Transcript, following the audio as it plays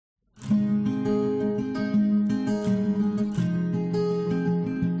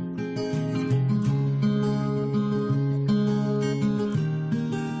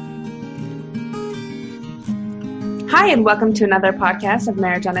Hi, and welcome to another podcast of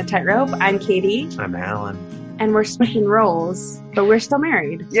Marriage on a Tightrope. I'm Katie. I'm Alan. And we're switching roles, but we're still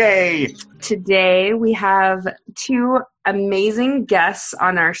married. Yay! Today we have two amazing guests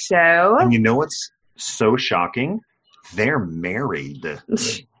on our show. And you know what's so shocking? They're married.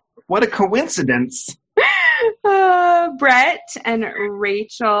 What a coincidence. Brett and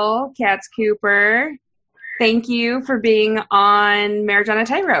Rachel Katz Cooper, thank you for being on Marriage on a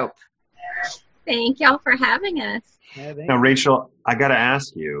Tightrope. Thank y'all for having us. Now, Rachel, I got to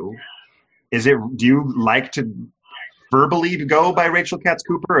ask you, do you like to verbally go by Rachel Katz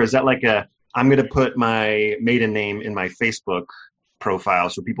Cooper, or is that like I'm going to put my maiden name in my Facebook profile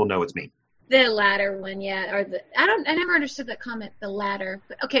so people know it's me? The latter one, yeah. I never understood that comment, the latter.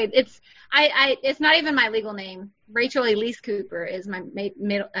 But okay, it's not even my legal name. Rachel Elise Cooper is my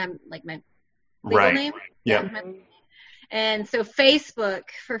middle, my legal name. Yeah. And so Facebook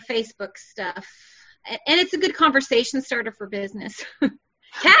for Facebook stuff. And it's a good conversation starter for business.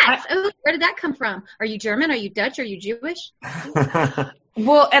 Cats. Where did that come from? Are you German? Are you Dutch? Are you Jewish?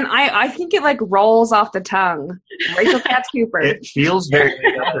 Well, and I think it like rolls off the tongue. Rachel Katz Cooper. It feels very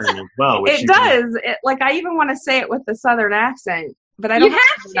southern as well. It does. I even want to say it with the southern accent, but I don't. You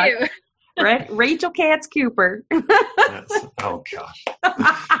have to. Right? Rachel Katz Cooper. Oh gosh,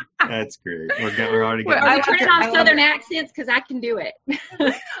 that's great. We're already getting. Are we turning on southern accents? Because I can do it.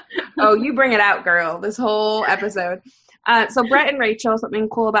 Oh, you bring it out, girl. This whole episode. So Brett and Rachel, something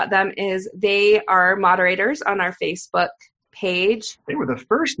cool about them is they are moderators on our Facebook page. They were the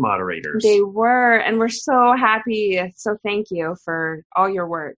first moderators. They were, and we're so happy. So thank you for all your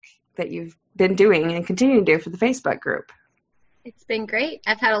work that you've been doing and continue to do for the Facebook group. It's been great.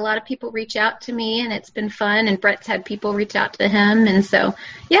 I've had a lot of people reach out to me, and it's been fun. And Brett's had people reach out to him. And so,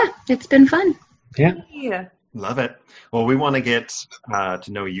 yeah, it's been fun. Yeah. Love it. Well, we want to get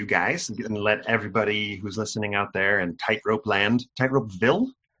to know you guys and let everybody who's listening out there in Tightrope Land,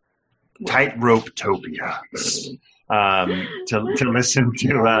 Tightropeville, Tightropetopia, to listen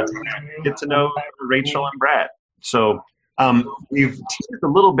to get to know Rachel and Brett. So we've teased a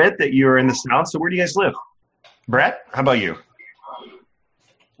little bit that you're in the South. So where do you guys live? Brett, how about you?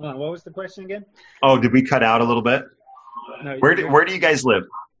 What was the question again? Oh, did we cut out a little bit? No, Where do you guys live?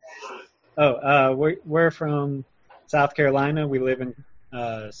 We're from South Carolina. We live in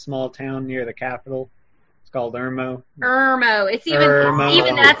a small town near the capital. It's called Irmo. It's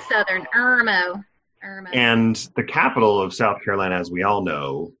even that's southern. Irmo. And the capital of South Carolina, as we all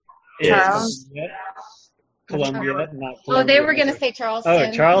know, is Columbia. Not Columbia. Oh, they were going to say Charleston.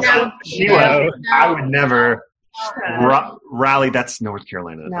 Oh, Charleston? No. I would never rally. That's North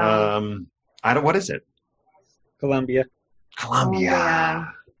Carolina. No. What is it? Columbia.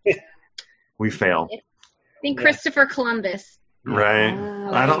 We fail. I think Christopher Columbus. Right.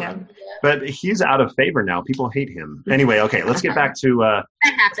 I don't. But he's out of favor now. People hate him. Anyway, okay. Let's get back to that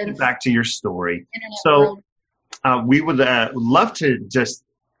happens. Your story. So, we would love to just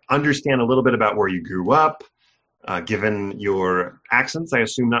understand a little bit about where you grew up. Given your accents, I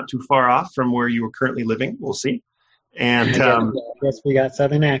assume not too far off from where you are currently living. We'll see. And yes, we got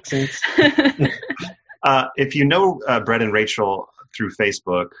southern accents. If you know Brett and Rachel through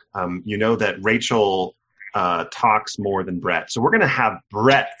Facebook, you know that Rachel talks more than Brett. So we're going to have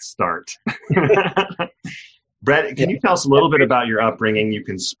Brett start. Brett, can you tell us a little bit about your upbringing? You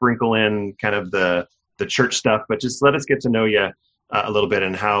can sprinkle in kind of the church stuff, but just let us get to know you a little bit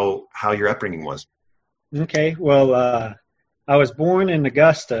and how your upbringing was. Okay. Well, I was born in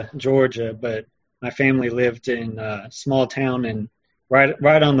Augusta, Georgia, but my family lived in a small town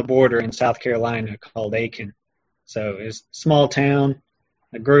right on the border in South Carolina called Aiken. So it's a small town.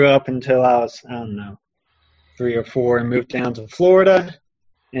 I grew up until I was, 3 or 4 and moved down to Florida.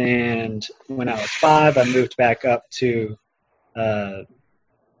 And when I was 5, I moved back up to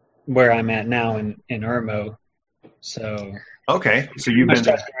where I'm at now in Irmo. So okay, so you've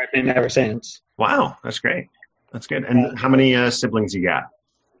been ever since. Wow, that's great. That's good. And how many siblings you got?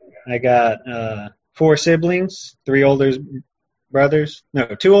 I got 4 siblings, 2 older brothers,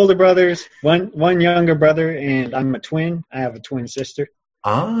 1 younger brother, and I'm a twin. I have a twin sister.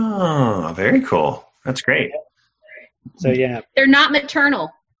 Ah, very cool. That's great. So yeah, they're not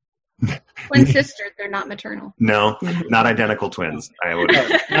maternal. Twin sisters, they're not maternal. No, not identical twins. I would.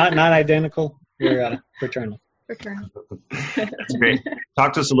 Not identical. We're fraternal. That's great.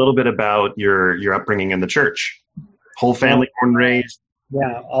 Talk to us a little bit about your upbringing in the church. Whole family born and raised?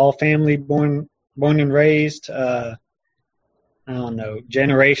 Yeah, all family born and raised.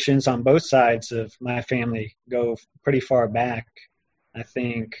 Generations on both sides of my family go pretty far back. I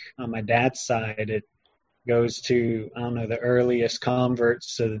think on my dad's side it goes to, the earliest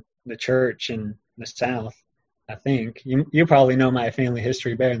converts to the church in the South. I think. You probably know my family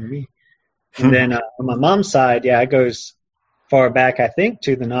history better than me. And then on my mom's side, yeah, it goes far back, I think,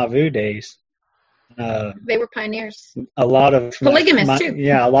 to the Nauvoo days. They were pioneers. A lot of polygamists too.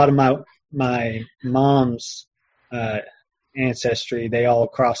 Yeah, a lot of my mom's ancestry, they all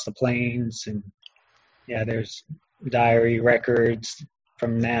crossed the plains, and yeah, there's diary records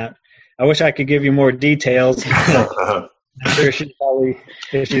from that. I wish I could give you more details. I'm sure she'd probably,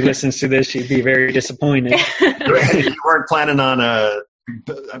 if she listens to this, she'd be very disappointed. You weren't planning on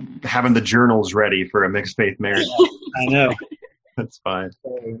having the journals ready for a mixed faith marriage. I know. That's fine.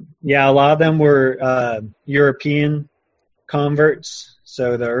 So, yeah, a lot of them were European converts.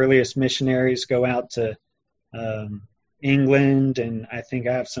 So the earliest missionaries go out to England, and I think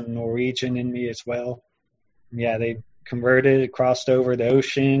I have some Norwegian in me as well. Yeah, they converted, crossed over the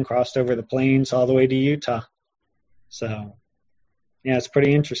ocean, crossed over the plains, all the way to Utah. So, yeah, it's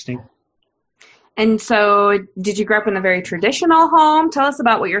pretty interesting. And so, did you grow up in a very traditional home? Tell us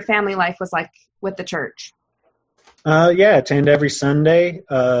about what your family life was like with the church. Yeah, attend every Sunday.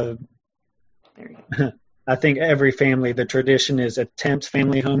 There you go. I think every family, the tradition is attempt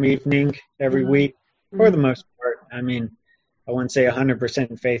family home evening every week, for the most part. I mean, I wouldn't say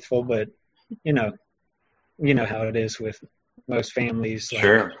 100% faithful, but you know how it is with most families. Like,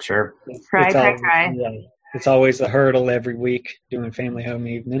 Sure. Cry. Yeah, it's always a hurdle every week doing family home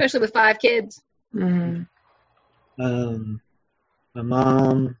evening. Especially with 5 kids. Mm-hmm. My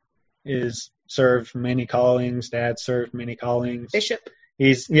mom served many callings. Dad served many callings. Bishop.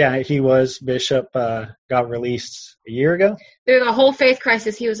 He was bishop. Got released a year ago. Through the whole faith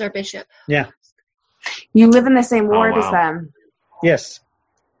crisis, he was our bishop. Yeah. You live in the same ward wow. as them. Yes,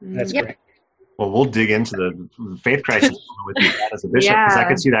 that's Yep. correct. Well, we'll dig into the faith crisis with you as a bishop, because I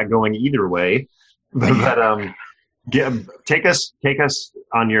could see that going either way. But take us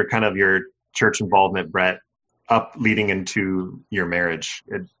on your kind of your church involvement, Brett, up leading into your marriage.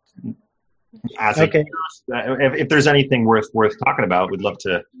 Okay. If there's anything worth talking about, we'd love to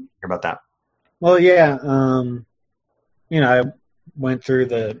hear about that. Well, yeah. I went through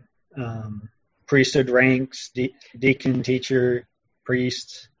the priesthood ranks, deacon, teacher,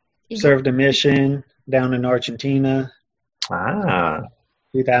 priest. Served a mission down in Argentina,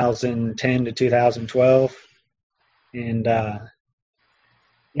 2010 to 2012, and I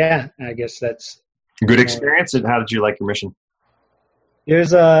guess that's good experience. And how did you like your mission? It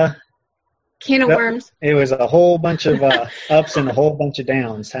was a can of worms. It was a whole bunch of ups and a whole bunch of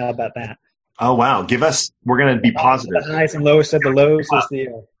downs. How about that? Oh wow! We're going to be positive. The highs and lowest of the lows is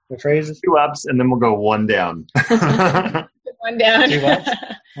the phrases. 2 ups, and then we'll go 1 down. 1 down. 2 ups.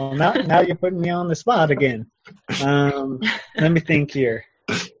 Well, now you're putting me on the spot again. Let me think here.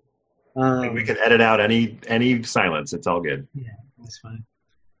 We can edit out any silence. It's all good. Yeah, that's fine.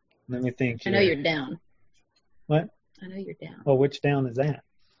 Let me think here. I know you're down. What? I know you're down. Oh, which down is that?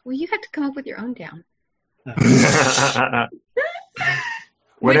 Well, you have to come up with your own down.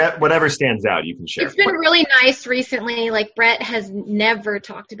 Whatever stands out, you can share. It's been really nice recently. Like, Brett has never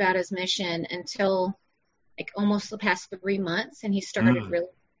talked about his mission until almost the past 3 months, and he started really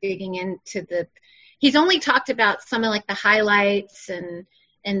digging into he's only talked about some of the highlights and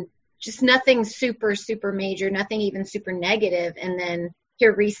just nothing super, super major, nothing even super negative. And then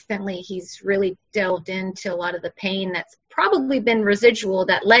here recently, he's really delved into a lot of the pain that's probably been residual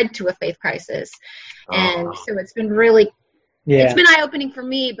that led to a faith crisis. And so it's been really, it's been eye-opening for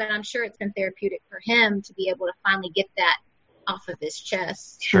me, but I'm sure it's been therapeutic for him to be able to finally get that off of his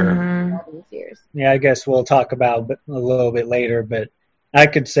chest. Sure. All these years. Yeah, I guess we'll talk about a little bit later, but I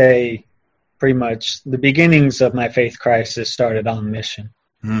could say pretty much the beginnings of my faith crisis started on mission.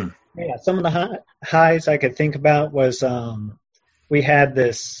 Yeah, some of the highs I could think about was we had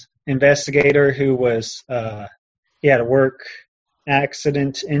this investigator who was he had a work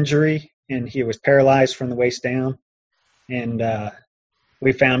accident injury, and he was paralyzed from the waist down, and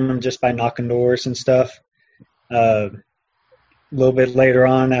we found him just by knocking doors and stuff. A little bit later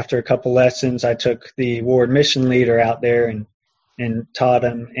on, after a couple lessons, I took the ward mission leader out there and taught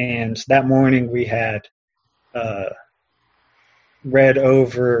him. And that morning we had read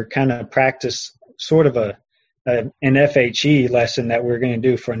over, kind of practice sort of an FHE lesson that we're going to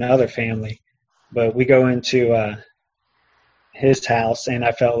do for another family. But we go into his house, and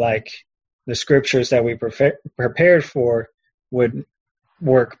I felt like the scriptures that we prepared for would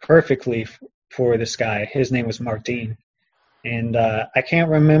work perfectly for this guy. His name was Martin. And I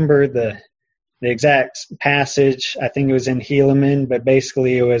can't remember the exact passage. I think it was in Helaman, but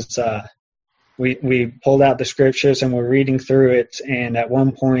basically it was we pulled out the scriptures and we're reading through it, and at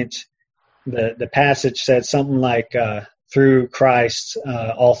one point the passage said something like through Christ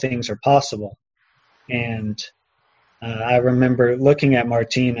all things are possible. And I remember looking at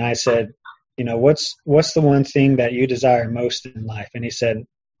Martine, and I said, what's the one thing that you desire most in life? And he said,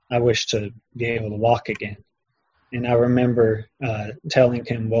 I wish to be able to walk again. And I remember telling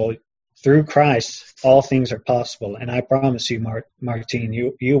him, well, through Christ, all things are possible. And I promise you, Martine,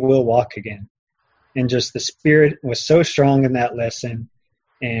 you will walk again. And just the Spirit was so strong in that lesson.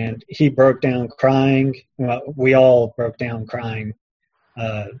 And he broke down crying. Well, we all broke down crying.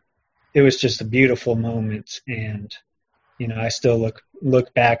 It was just a beautiful moment. And, I still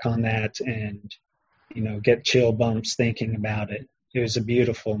look back on that and, get chill bumps thinking about it. It was a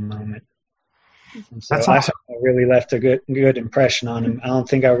beautiful moment. And so I really left a good impression on him. I don't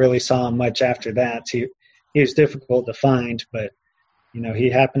think I really saw him much after that. He was difficult to find, but, he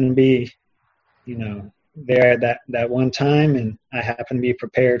happened to be, there at that one time, and I happened to be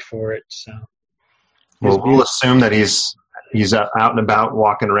prepared for it. So, well, we'll assume that he's out and about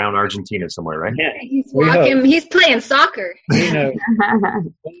walking around Argentina somewhere, right? Yeah, he's walking. He's playing soccer.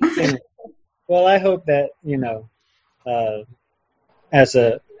 Well, I hope that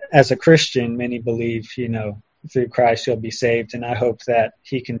as a Christian, many believe through Christ you'll be saved, and I hope that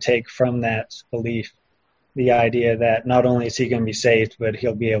he can take from that belief the idea that not only is he going to be saved, but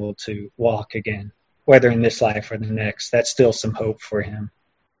he'll be able to walk again, whether in this life or the next. That's still some hope for him.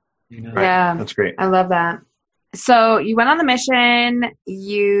 Right. Yeah, that's great. I love that. So you went on the mission.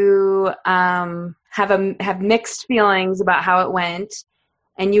 You have mixed feelings about how it went,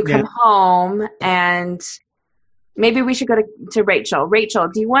 and you come home. And maybe we should go to Rachel. Rachel,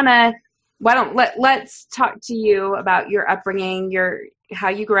 do you want to? Let's talk to you about your upbringing, how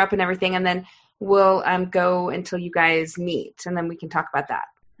you grew up and everything, and then we'll go until you guys meet, and then we can talk about that.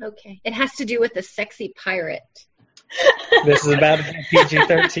 Okay. It has to do with the sexy pirate. This is about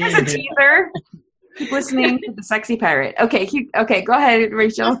PG-13. It's a teaser. Keep listening to the sexy pirate. Okay, go ahead,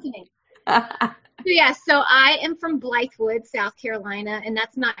 Rachel. So I am from Blythewood, South Carolina, and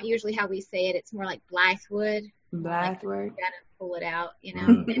that's not usually how we say it. It's more like Blythewood. Blythewood. You gotta pull it out,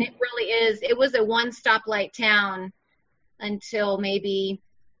 And it really is. It was a one stoplight town until maybe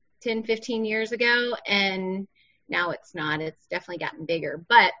 10, 15 years ago, and now it's not. It's definitely gotten bigger.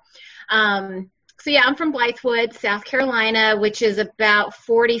 But I'm from Blythewood, South Carolina, which is about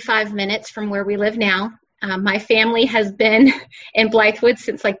 45 minutes from where we live now. My family has been in Blythewood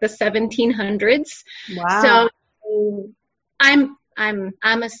since like the 1700s. Wow. So I'm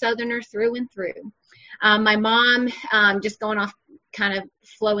a Southerner through and through. My mom, just going off, kind of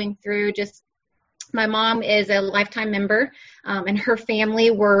flowing through, my mom is a lifetime member, and her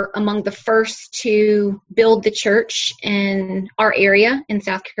family were among the first to build the church in our area in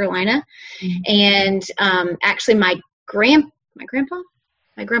South Carolina. Mm-hmm. And actually my grandpa's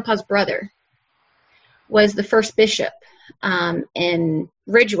brother was the first bishop in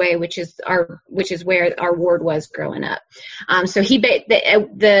Ridgeway, which is where our ward was growing up. So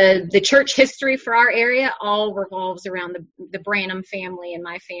the church history for our area all revolves around the Branham family and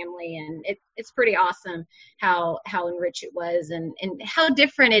my family, and it's pretty awesome how enriched it was, and how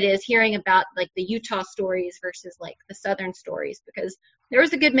different it is hearing about like the Utah stories versus like the Southern stories, because there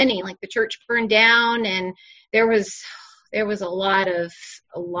was a good many, like the church burned down, and there was a lot of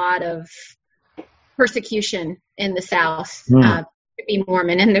persecution in the South to be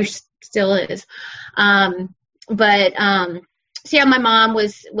Mormon, and there still is. My mom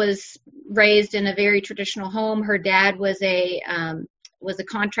was raised in a very traditional home. Her dad was a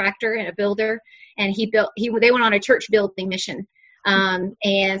contractor and a builder, and they went on a church building mission.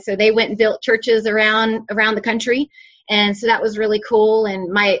 And so they went and built churches around the country. And so that was really cool.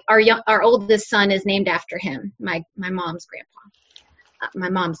 And our oldest son is named after him, my mom's grandpa, my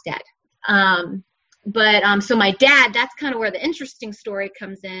mom's dad. So my dad, that's kind of where the interesting story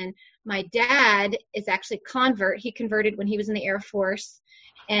comes in. My dad is actually a convert. He converted when he was in the Air Force,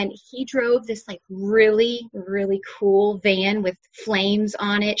 and he drove this like really, really cool van with flames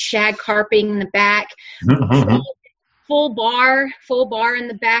on it, shag carpeting in the back, full bar in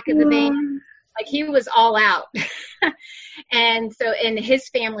the back of the van. Like he was all out. And his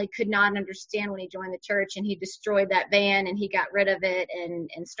family could not understand when he joined the church, and he destroyed that van and he got rid of it and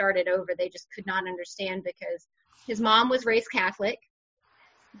started over. They just could not understand because his mom was raised Catholic.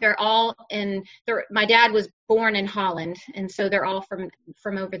 My dad was born in Holland, and so they're all from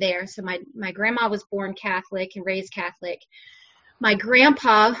over there. So my grandma was born Catholic and raised Catholic. My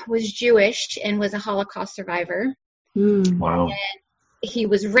grandpa was Jewish and was a Holocaust survivor. Wow. And he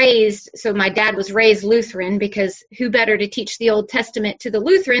was raised, so my dad was raised Lutheran, because who better to teach the Old Testament to the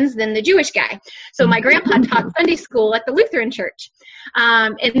Lutherans than the Jewish guy? So my grandpa taught Sunday school at the Lutheran church.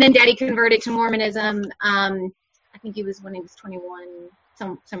 And then Daddy converted to Mormonism. I think he was when he was 21,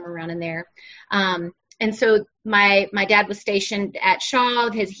 somewhere around in there. And so my dad was stationed at Shaw.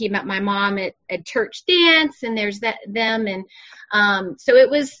 He met my mom at church dance, and there's them. And so it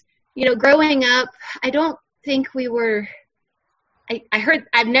was, growing up, I don't think we were.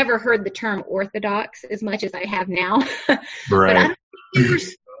 I've never heard the term Orthodox as much as I have now. Right. But I don't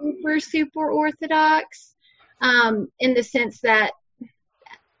think we were super Orthodox in the sense that,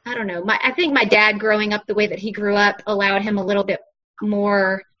 I don't know. I think my dad growing up the way that he grew up allowed him a little bit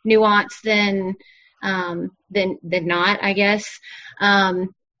more nuance than not, I guess.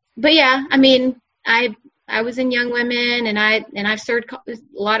 But yeah, I mean, I was in Young Women, and I've served a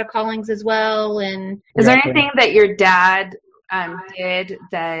lot of callings as well. And is there anything that your dad did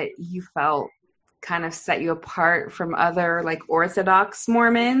that you felt kind of set you apart from other like Orthodox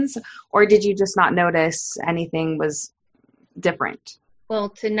Mormons, or did you just not notice anything was different?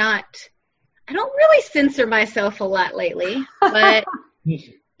 Well, I don't really censor myself a lot lately, but,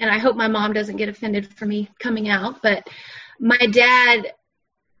 and I hope my mom doesn't get offended for me coming out, but my dad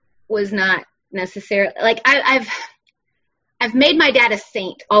was not necessarily, like, I've made my dad a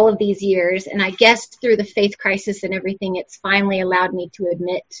saint all of these years, and I guess through the faith crisis and everything, it's finally allowed me to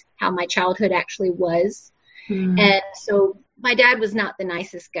admit how my childhood actually was. Mm. And so my dad was not the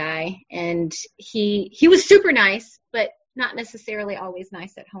nicest guy, and he was super nice, but not necessarily always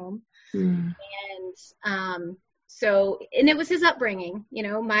nice at home. Mm. And and it was his upbringing,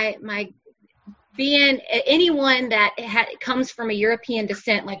 my being anyone that comes from a European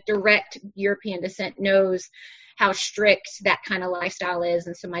descent, like direct European descent, knows how strict that kind of lifestyle is.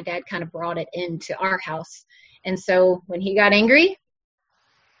 And so my dad kind of brought it into our house. And so when he got angry,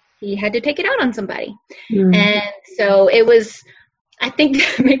 he had to take it out on somebody. Mm. And so it was, I think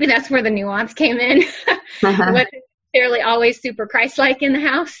maybe that's where the nuance came in. Uh-huh. It wasn't necessarily always super Christ-like in the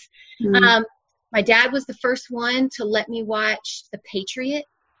house. Mm. My dad was the first one to let me watch The Patriot.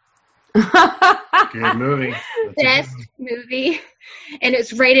 Good movie. Best movie. And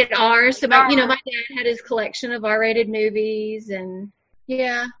it's rated R. So my dad had his collection of R-rated movies, and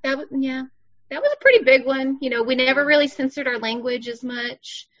that was a pretty big one. We never really censored our language as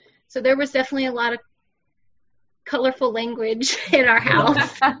much. So there was definitely a lot of colorful language in our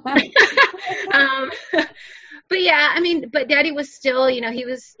house. But yeah, I mean, but Daddy was still,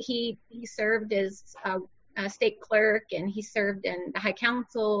 he served as a state clerk, and he served in the High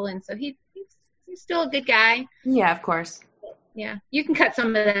Council, and so he's still a good guy. Yeah, of course. Yeah, you can cut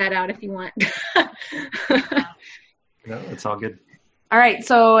some of that out if you want. No, it's all good. All right,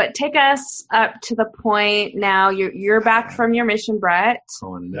 so take us up to the point now. You're back from your mission, Brett. I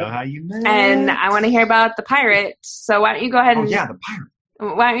want to know how you met. And I want to hear about the pirate. So why don't you go ahead and... Oh, yeah, the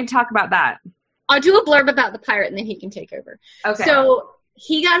pirate. Why don't you talk about that? I'll do a blurb about the pirate, and then he can take over. Okay. So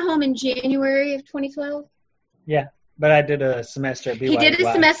he got home in January of 2012. Yeah, but I did a semester at BYUI. He did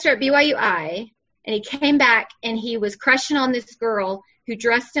a semester at BYUI, and he came back, and he was crushing on this girl who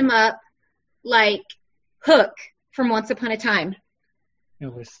dressed him up like Hook from Once Upon a Time.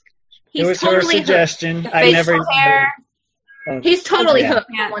 It was totally her suggestion. I never. Hair. He's totally hooked.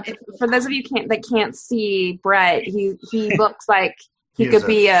 Yeah. For those of you that can't see Brett, he looks like he could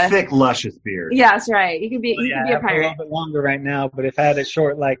be a thick, luscious beard. Yeah, that's right. He could be a pirate. A little bit longer right now, but if I had it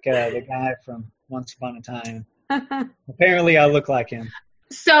short like the guy from Once Upon a Time, apparently I look like him.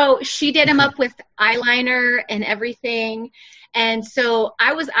 So she did him up with eyeliner and everything. And so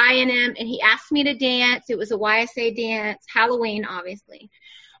I was eyeing him, and he asked me to dance. It was a YSA dance, Halloween, obviously.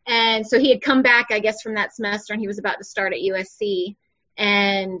 And so he had come back, I guess, from that semester, and he was about to start at USC.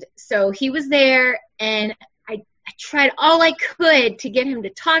 And so he was there, and I tried all I could to get him to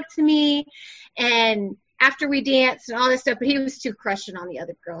talk to me. And after we danced and all this stuff, but he was too crushing on the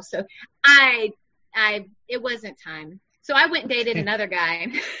other girl. So it wasn't time. So I went and dated another guy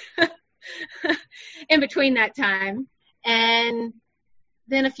in between that time. And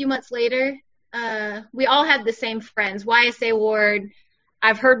then a few months later, we all had the same friends, YSA Ward.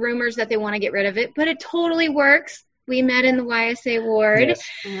 I've heard rumors that they want to get rid of it, but it totally works. We met in the YSA Ward.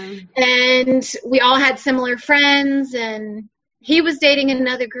 Yes. And we all had similar friends, and he was dating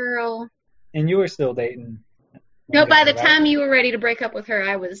another girl. And you were still dating? No, by the time you were ready to break up with her,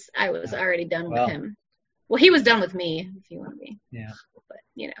 I was already done with him. Well, he was done with me, if you want me. Yeah. But,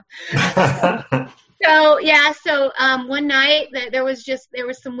 So one night there was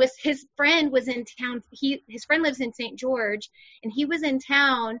his friend was in town. His friend lives in St. George, and he was in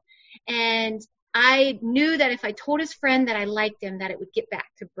town, and I knew that if I told his friend that I liked him, that it would get back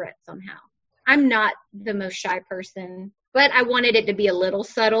to Brett somehow. I'm not the most shy person, but I wanted it to be a little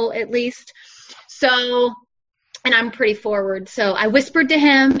subtle at least. So, and I'm pretty forward. So I whispered to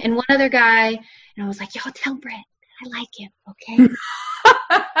him and one other guy, and I was like, y'all tell Brett I like him, okay?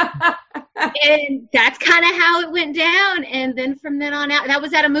 And that's kind of how it went down. And then from then on out, that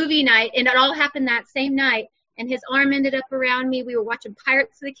was at a movie night, and it all happened that same night. And his arm ended up around me. We were watching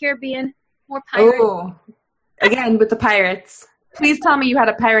Pirates of the Caribbean. More pirates. Oh, again with the pirates. Please tell me you had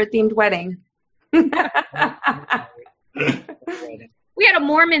a pirate-themed wedding. We had a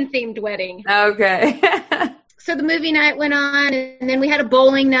Mormon-themed wedding. Okay. So the movie night went on, and then we had a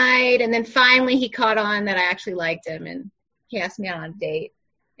bowling night, and then finally he caught on that I actually liked him, and he asked me on a date.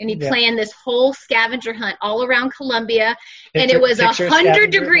 And he planned this whole scavenger hunt all around Columbia, and it was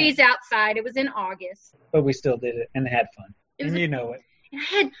 100 degrees outside. It was in August. But we still did it and had fun. And you know it.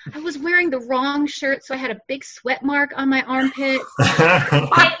 And I was wearing the wrong shirt, so I had a big sweat mark on my armpit.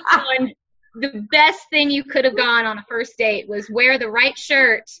 The best thing you could have gone on a first date was wear the right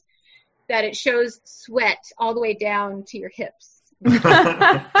shirt that it shows sweat all the way down to your hips.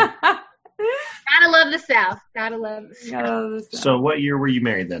 Gotta love the South. Gotta love the South. So what year were you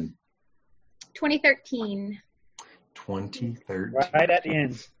married then? 2013. 2013. Right at the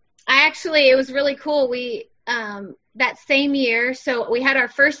end. It was really cool. We, that same year, so we had our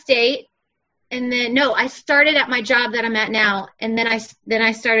first date, and then, I started at my job that I'm at now, and then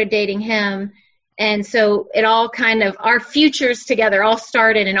I started dating him. And so it all kind of, our futures together all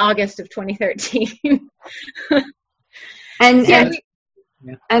started in August of 2013. And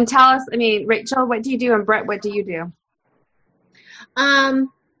tell us, Rachel, what do you do? And Brett, what do you do? I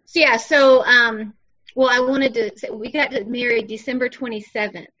wanted to say, we got married December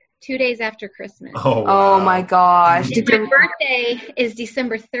 27th, 2 days after Christmas. Oh, wow. Oh my gosh. My birthday is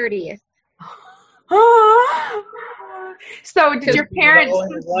December 30th. So did your parents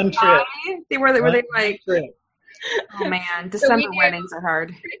one trip? Were they like, oh man, December weddings are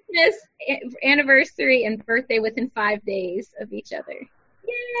hard. Christmas, anniversary, and birthday within 5 days of each other.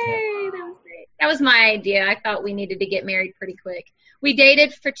 Yay! That was great. That was my idea. I thought we needed to get married pretty quick. We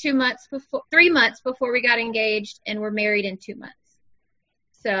dated for 3 months before we got engaged, and we're married in 2 months.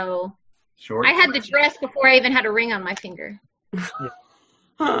 So I had the dress before I even had a ring on my finger.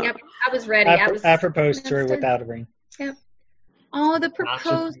 Yep, I was ready. I proposed to her without a ring. Yep. Oh, the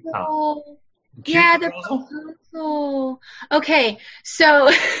proposal. Yeah, the proposal. Okay,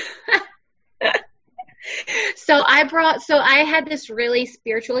 so I had this really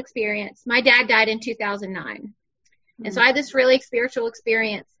spiritual experience. My dad died in 2009. And so I had this really spiritual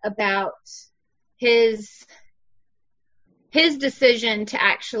experience about his decision to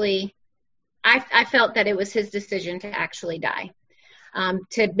actually, I felt that it was his decision to actually die.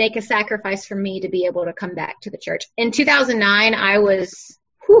 To make a sacrifice for me to be able to come back to the church. In 2009, I was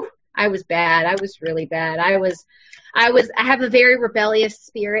bad. I was really bad. I have a very rebellious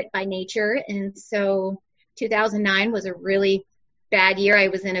spirit by nature. And so 2009 was a really bad year. I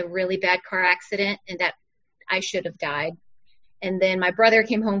was in a really bad car accident, and that I should have died. And then my brother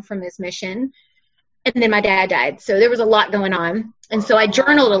came home from his mission, and then my dad died. So there was a lot going on. And so I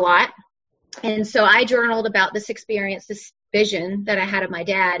journaled a lot. And so I journaled about this experience, this vision that I had of my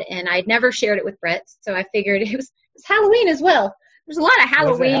dad, and I'd never shared it with Brett. So I figured it was Halloween as well. There's a lot of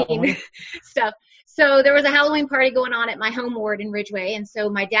Halloween stuff. So there was a Halloween party going on at my home ward in Ridgeway. And so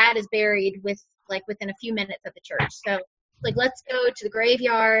my dad is buried within a few minutes of the church. So let's go to the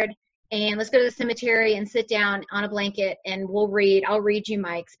graveyard and let's go to the cemetery and sit down on a blanket and I'll read you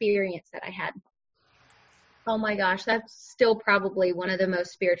my experience that I had. Oh my gosh, that's still probably one of the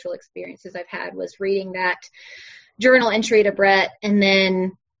most spiritual experiences I've had, was reading that journal entry to Brett. And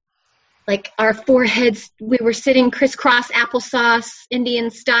then our foreheads, we were sitting crisscross applesauce, Indian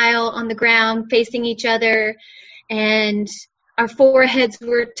style, on the ground facing each other, and our foreheads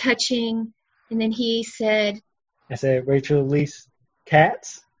were touching. And then he said, I said, Rachel Elise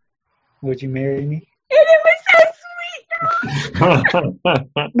Katz, would you marry me? And it was so sweet.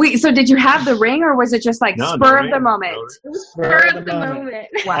 Wait, so did you have the ring, or was it just spur of the moment? It was spur of the moment.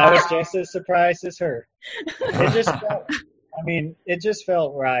 Wow. I was just as surprised as her. It just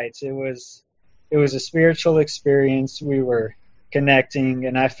felt right. It was a spiritual experience. We were connecting,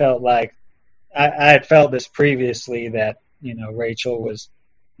 and I felt like I had felt this previously, that, Rachel was,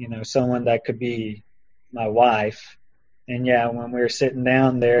 someone that could be my wife. And when we were sitting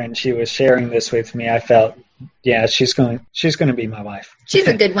down there and she was sharing this with me, I felt, she's going to be my wife. She's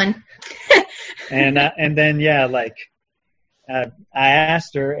a good one. and then I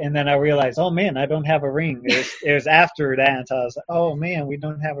asked her, and then I realized, oh man, I don't have a ring. It was after that, so I was like, oh man, we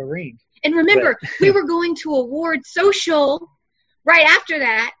don't have a ring. And remember, we were going to a ward social right after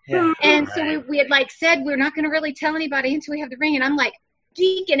that, and so we had said we're not going to really tell anybody until we have the ring. And I'm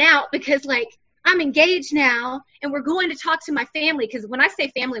geeking out because I'm engaged now, and we're going to talk to my family, because when I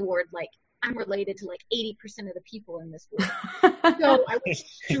say family ward, I'm related to like 80% of the people in this group. So I went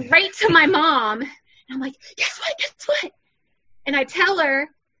straight to my mom, and I'm like, guess what? And I tell her,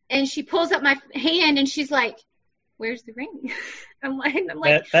 and she pulls up my hand, and she's like, where's the ring? I'm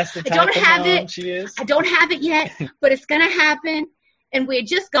like, that's the I don't have it. She is. I don't have it yet, but it's going to happen. And we had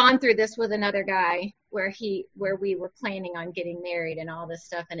just gone through this with another guy where we were planning on getting married and all this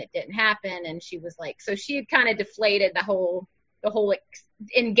stuff, and it didn't happen. And she was like, so she had kind of deflated the whole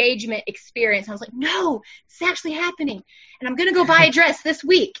engagement experience. I was like, no, it's actually happening. And I'm going to go buy a dress this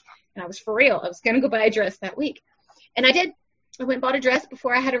week. And I was for real. I was going to go buy a dress that week. And I did. I went and bought a dress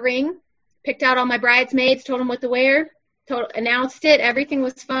before I had a ring, picked out all my bridesmaids, told them what to wear, announced it. Everything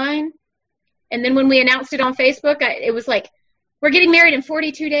was fine. And then when we announced it on Facebook, it was like, we're getting married in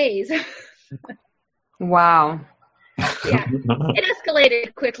 42 days. Wow. Yeah. It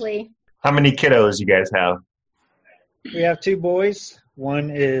escalated quickly. How many kiddos you guys have? We have 2 boys. One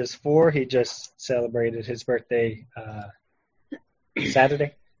is 4. He just celebrated his birthday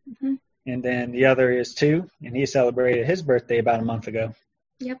Saturday. Mm-hmm. And then the other is 2, and he celebrated his birthday about a month ago.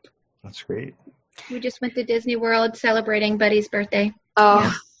 Yep. That's great. We just went to Disney World celebrating Buddy's birthday. Oh,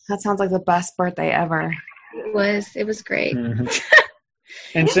 yeah. That sounds like the best birthday ever. It was great. Mm-hmm.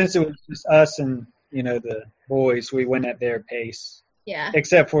 And since it was just us and, the boys, we went at their pace. Yeah.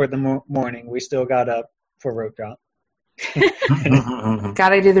 Except for the morning. We still got up for rope drop.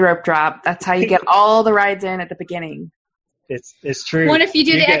 Gotta do the rope drop. That's how you get all the rides in at the beginning. It's true. Well, if you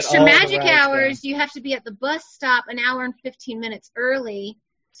do the extra magic hours, you have to be at the bus stop an hour and 15 minutes early.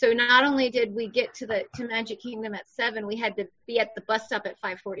 So not only did we get to Magic Kingdom at 7, we had to be at the bus stop at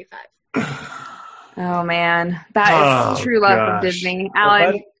 5:45. Oh man, that is true love from Disney.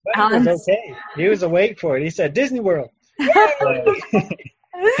 Alan was okay. He was awake for it. He said Disney World.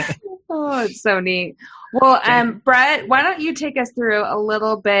 Oh, it's so neat. Well, Brett, why don't you take us through a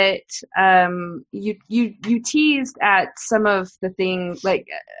little bit? You teased at some of the things like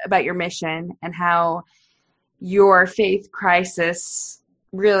about your mission and how your faith crisis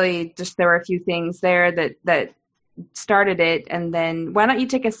really just there were a few things there that started it, and then why don't you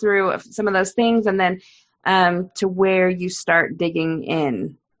take us through some of those things and then to where you start digging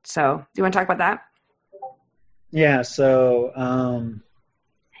in. So do you want to talk about that? Yeah, so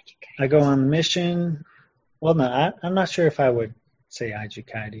I go on the mission. Well, no, I'm not sure if I would say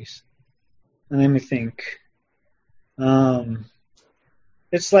Educites. Let me think.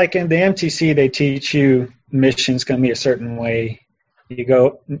 It's like in the MTC, they teach you mission's going to be a certain way. You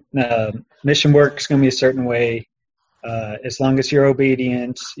go, mission work's going to be a certain way. As long as you're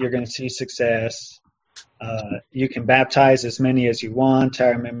obedient, you're going to see success. You can baptize as many as you want. I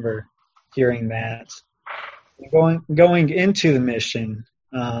remember hearing that. Going into the mission,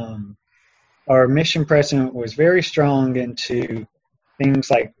 our mission president was very strong into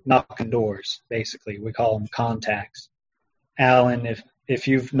things like knocking doors, basically. We call them contacts. Alan, if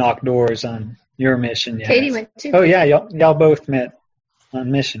you've knocked doors on your mission yet. Katie went too. Oh, yeah, y'all both met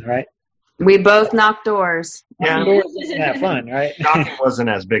on mission, right? We both knocked doors. Yeah. Doors isn't that fun, right? Knocking wasn't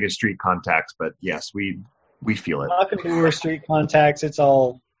as big as street contacts, but yes, we feel it. Knocking doors, street contacts, it's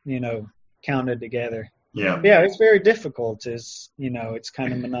all, counted together. Yeah. Yeah, it's very difficult. It's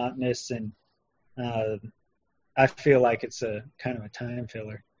kind of monotonous, and I feel like it's a kind of a time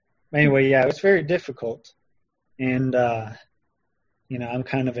filler. Anyway, yeah, it's very difficult. And, I'm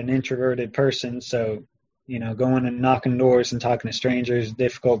kind of an introverted person, so, going and knocking doors and talking to strangers is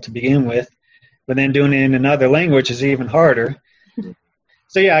difficult to begin with. But then doing it in another language is even harder.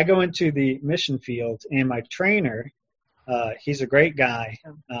 So, yeah, I go into the mission field, and my trainer, he's a great guy,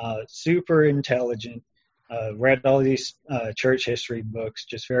 super intelligent, read all these church history books,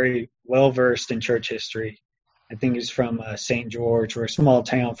 just very well-versed in church history. I think he's from St. George, or a small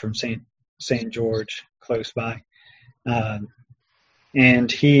town from St. George, close by.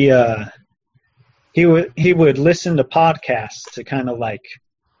 And he would listen to podcasts to kind of like,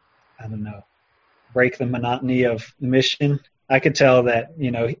 I don't know, break the monotony of the mission. I could tell that,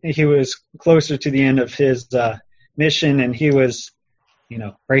 he was closer to the end of his mission, and he was,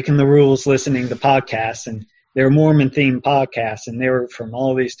 breaking the rules, listening to podcasts, and they were Mormon-themed podcasts, and they were from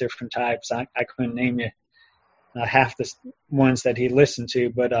all these different types. I couldn't name you half the ones that he listened to,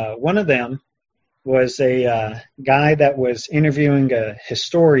 but one of them was a guy that was interviewing a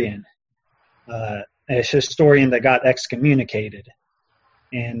historian that got excommunicated.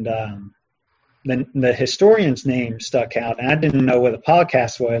 And the historian's name stuck out, and I didn't know what a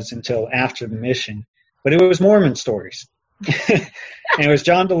podcast was until after the mission, but it was Mormon Stories. And it was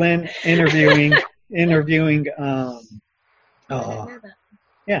John Dehlin interviewing John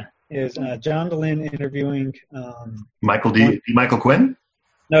Dehlin interviewing Michael Quinn?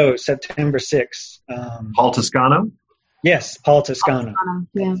 No, September 6th. Paul Toscano? Yes, Paul Toscano.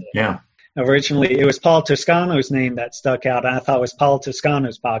 Yeah. Originally, it was Paul Toscano's name that stuck out. I thought it was Paul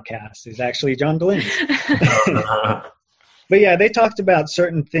Toscano's podcast. It's actually John Delaney's. But yeah, they talked about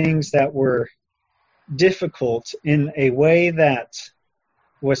certain things that were difficult in a way that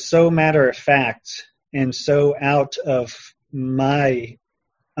was so matter of fact and so out of my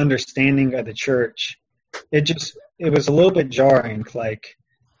understanding of the church. It was a little bit jarring. Like,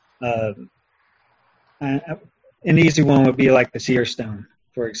 an easy one would be like the Seer Stone,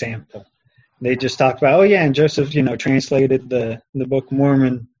 for example. They just talked about, oh yeah, and Joseph, translated the Book of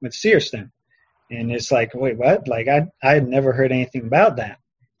Mormon with Seer Stone. And it's like, wait, what? Like, I had never heard anything about that.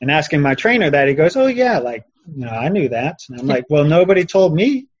 And asking my trainer that, he goes, oh yeah, like, I knew that. And I'm like, well, nobody told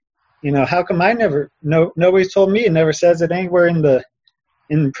me. How come nobody's told me? It never says it anywhere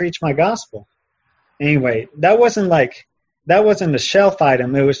in Preach My Gospel. Anyway, that wasn't a shelf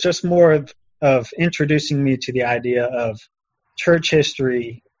item. It was just more of introducing me to the idea of church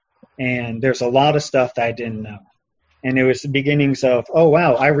history. And there's a lot of stuff that I didn't know. And it was the beginnings of, oh,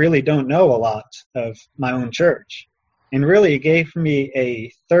 wow, I really don't know a lot of my own church. And really, it gave me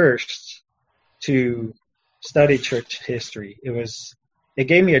a thirst to study church history. It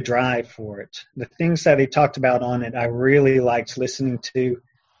gave me a drive for it. The things that he talked about on it, I really liked listening to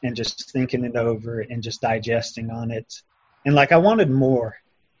and just thinking it over and just digesting on it. And I wanted more.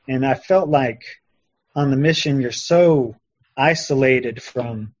 And I felt like on the mission, you're so isolated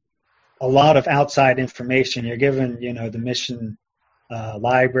from a lot of outside information. You're given, the mission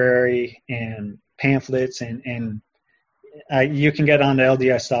library and pamphlets, and you can get on to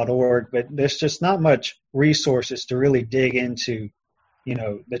LDS.org, but there's just not much resources to really dig into,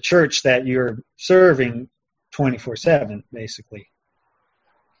 the church that you're serving 24/7, basically.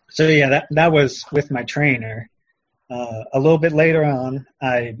 So yeah, that was with my trainer. A little bit later on,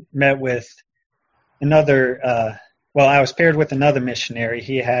 I met with I was paired with another missionary.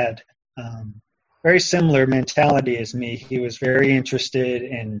 He had very similar mentality as me. He was very interested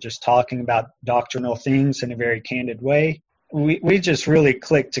in just talking about doctrinal things in a very candid way. We just really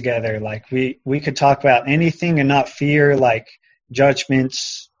clicked together. Like we could talk about anything and not fear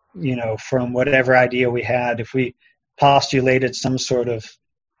judgments, from whatever idea we had. If we postulated some sort of,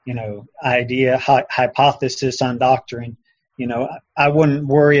 idea, hypothesis on doctrine, I wouldn't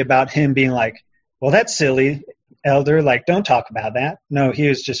worry about him being like, well, that's silly, elder, don't talk about that. No, he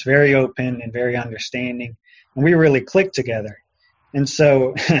was just very open and very understanding, and we really clicked together. And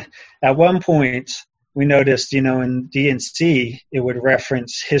so at one point we noticed, in D&C, it would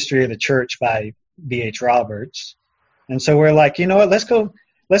reference History of the Church by B.H. Roberts. And so we're like, what, let's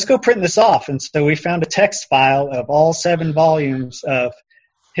go print this off. And so we found a text file of all 7 volumes of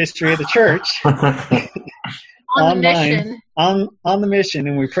History of the Church online on the mission,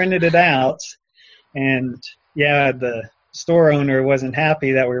 and we printed it out. And yeah, the store owner wasn't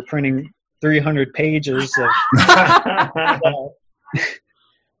happy that we were printing 300 pages of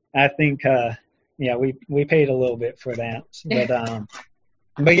I think we paid a little bit for that,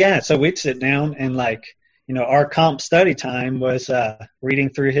 but yeah, so we'd sit down and our comp study time was reading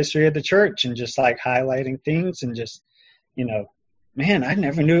through History of the Church and just highlighting things and just man, I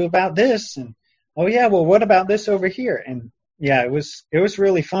never knew about this, and oh yeah, well, what about this over here? And yeah, it was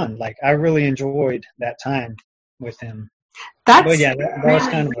really fun. I really enjoyed that time with him. That was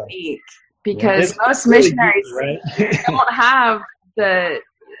kind of neat, because most missionaries don't have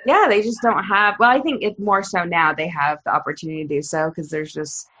they just don't have. Well, I think it's more so now they have the opportunity to do so because there's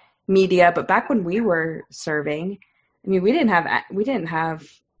just media. But back when we were serving, we didn't have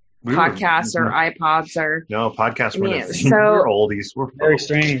podcasts or iPods or podcasts. We're oldies. We're very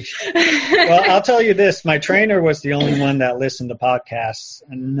strange. Well, I'll tell you this: my trainer was the only one that listened to podcasts,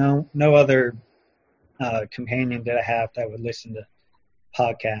 and no other companion that I have that would listen to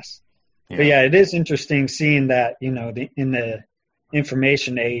podcasts. Yeah. But yeah, it is interesting seeing that in the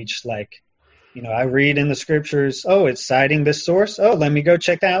information age, I read in the scriptures, oh, it's citing this source. Oh, let me go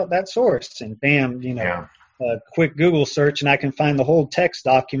check out that source, and bam, a quick Google search, and I can find the whole text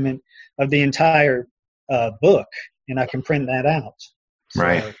document of the entire book, and I can print that out.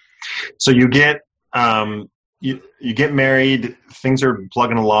 Right. So you get you get married, things are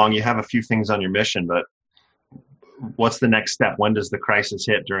plugging along, you have a few things on your mission, but what's the next step? When does the crisis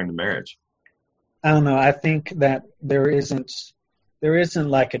hit during the marriage? I don't know. I think that there isn't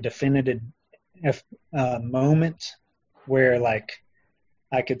a definitive moment where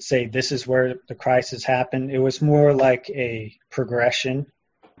I could say this is where the crisis happened. It was more like a progression.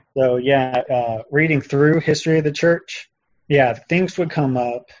 So reading through History of the Church, things would come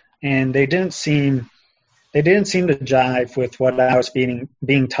up, and they didn't seem they didn't seem to jive with what I was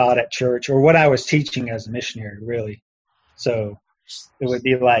being taught at church or what I was teaching as a missionary, really. So it would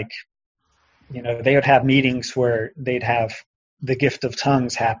be like, they would have meetings where they'd have the gift of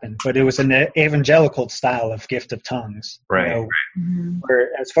tongues happen, but it was an evangelical style of gift of tongues. Right. Where,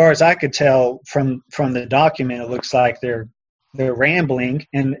 as far as I could tell from the document, it looks like they're rambling,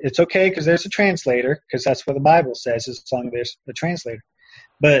 and it's okay because there's a translator, because that's what the Bible says, as long as there's a translator.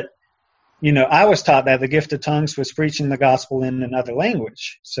 But I was taught that the gift of tongues was preaching the gospel in another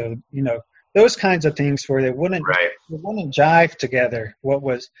language. So those kinds of things where they wouldn't jive together.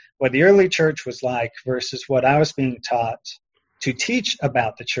 What the early church was like versus what I was being taught to teach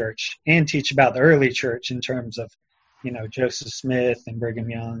about the church and teach about the early church in terms of, Joseph Smith and Brigham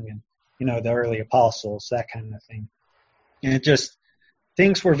Young and, the early apostles, that kind of thing. And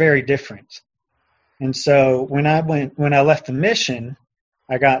things were very different. And so when I left the mission,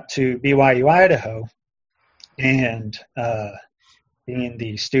 I got to BYU, Idaho, and being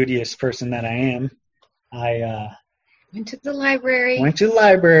the studious person that I am, I went to the library.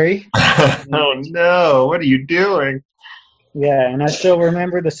 Oh no, what are you doing? Yeah, and I still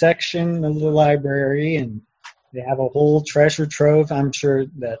remember the section of the library, and they have a whole treasure trove. I'm sure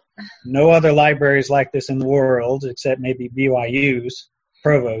that no other libraries like this in the world, except maybe BYU's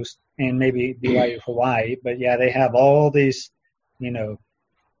Provost and maybe BYU Hawaii. But yeah, they have all these,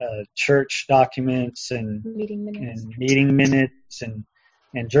 church documents and meeting minutes and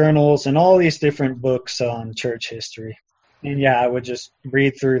journals and all these different books on church history. And yeah, I would just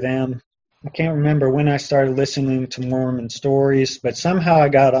read through them. I can't remember when I started listening to Mormon stories, but somehow I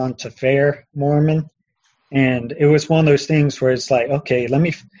got onto Fair Mormon, and it was one of those things where it's like, okay, let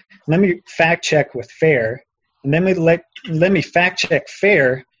me fact check with Fair, and then let me fact check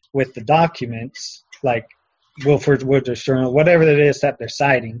Fair with the documents, like Wilford Woodruff's Journal, whatever it is that they're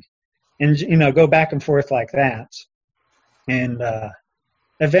citing, and go back and forth like that. And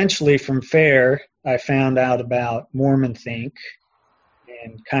eventually, from Fair, I found out about Mormon Think,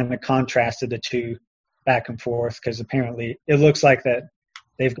 and kind of contrasted the two back and forth, because apparently it looks like that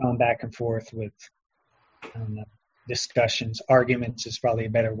they've gone back and forth with discussions. Arguments is probably a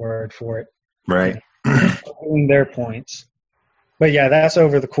better word for it. Right. Doing their points. But yeah, that's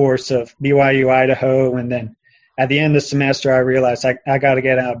over the course of BYU, Idaho. And then at the end of the semester, I realized I got to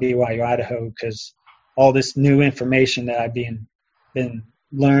get out of BYU, Idaho, because all this new information that I've been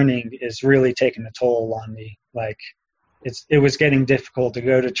learning is really taking a toll on me. Like, it was getting difficult to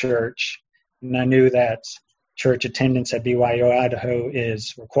go to church, and I knew that church attendance at BYU, Idaho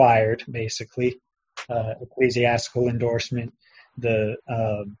is required, basically. Ecclesiastical endorsement, the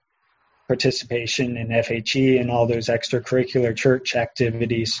participation in FHE and all those extracurricular church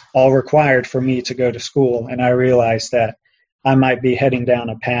activities, all required for me to go to school. And I realized that I might be heading down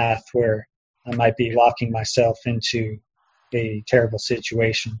a path where I might be locking myself into a terrible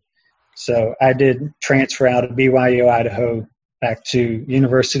situation. So I did transfer out of BYU, Idaho, back to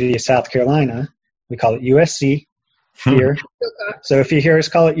University of South Carolina. We call it USC here. So if you hear us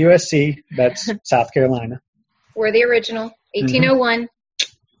call it USC, that's South Carolina. We're the original, 1801.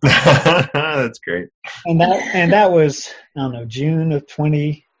 That's great. And that was, I don't know, June of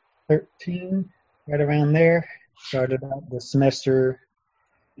 2013, right around there. Started out the semester,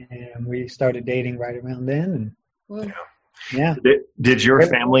 and we started dating right around then. And yeah. Did your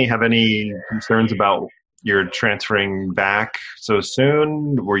family have any concerns about your transferring back so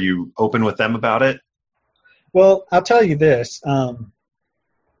soon? Were you open with them about it? Well, I'll tell you this.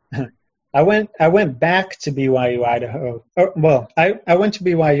 I went back to BYU, Idaho. I went to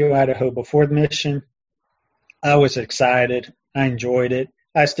BYU, Idaho before the mission. I was excited. I enjoyed it.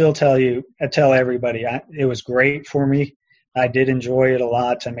 I tell everybody, it was great for me. I did enjoy it a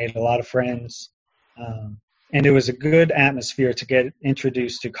lot. I made a lot of friends. And it was a good atmosphere to get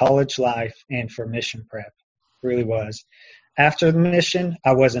introduced to college life and for mission prep. It really was. After the mission,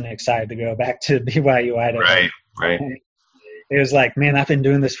 I wasn't excited to go back to BYU, Idaho. Right. It was like, man, I've been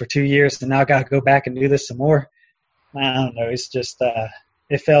doing this for 2 years, and now I got to go back and do this some more. I don't know. It's just,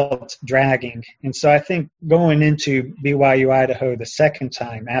 it felt dragging. And so I think going into BYU, Idaho the second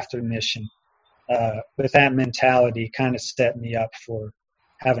time after the mission, with that mentality kind of set me up for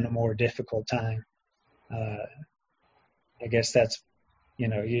having a more difficult time. I guess that's,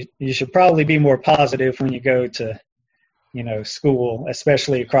 you should probably be more positive when you go to, school,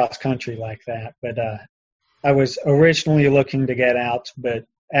 especially across country like that. But I was originally looking to get out, but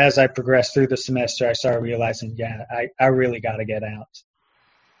as I progressed through the semester, I started realizing, I really got to get out.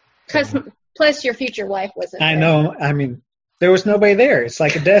 Plus your future wife wasn't there. I know. I mean, there was nobody there. It's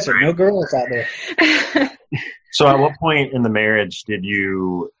like a desert. No girls out there. So at what point in the marriage did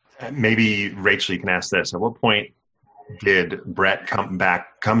you maybe Rachel, you can ask this. At what point did Brett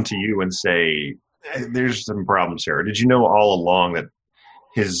come to you and say, there's some problems here? Or did you know all along that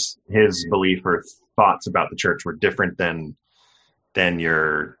his belief or thoughts about the church were different than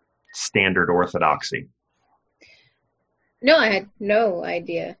your standard orthodoxy? No, I had no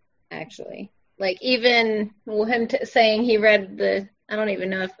idea, actually. Like, even him saying he read I don't even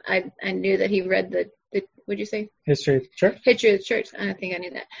know if I knew that he read the what'd you say? History of the Church? History of the Church. I don't think I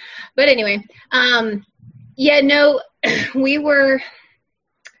knew that. But anyway, I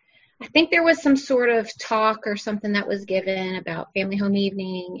think there was some sort of talk or something that was given about family home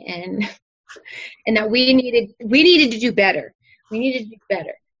evening and that we needed to do better. We needed to do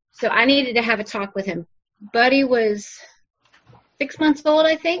better. So I needed to have a talk with him. Buddy was 6 months old,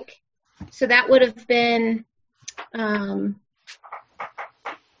 I think. So that would have been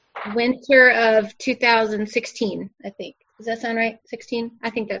winter of 2016, I think. Does that sound right? 16? I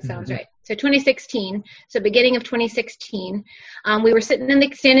think that sounds right. So 2016. So beginning of 2016. We were standing in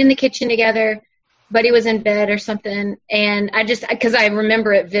the kitchen together. Buddy was in bed or something. And because I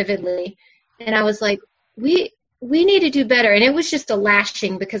remember it vividly. And I was like, we need to do better. And it was just a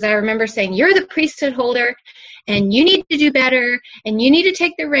lashing, because I remember saying, you're the priesthood holder and you need to do better and you need to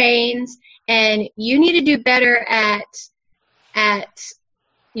take the reins and you need to do better at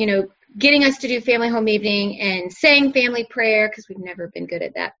getting us to do family home evening and saying family prayer, because we've never been good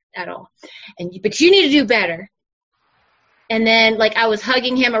at that at all. But you need to do better. And then, like, I was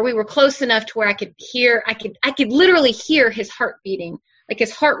hugging him, or we were close enough to where I could literally hear his heart beating. Like,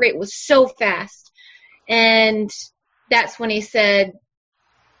 his heart rate was so fast. And that's when he said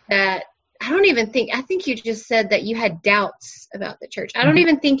that, I think you just said that you had doubts about the church. I don't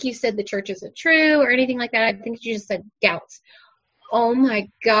even think you said the church isn't true or anything like that. I think you just said doubts. Oh my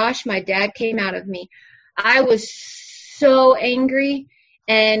gosh, my dad came out of me. I was so angry,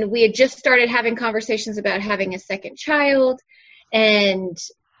 and we had just started having conversations about having a second child, and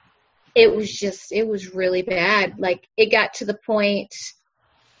it was really bad. Like, it got to the point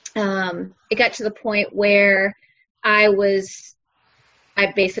where I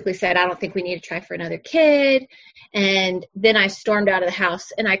basically said, I don't think we need to try for another kid. And then I stormed out of the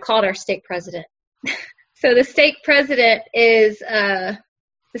house and I called our stake president. So the stake president is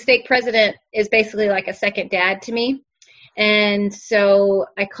basically like a second dad to me. And so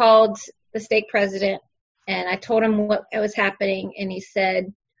I called the stake president and I told him what was happening. And he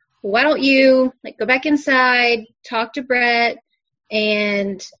said, why don't you go back inside, talk to Brett,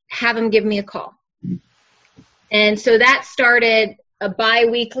 and have him give me a call. And so that started a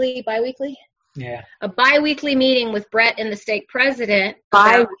bi-weekly? Yeah. A bi-weekly meeting with Brett and the stake president.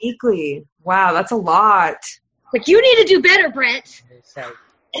 Bi-weekly? Wow, that's a lot. Like, you need to do better, Brett.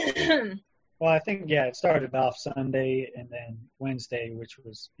 Well, I think, it started off Sunday and then Wednesday, which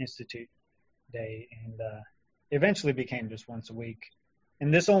was Institute Day, and eventually became just once a week.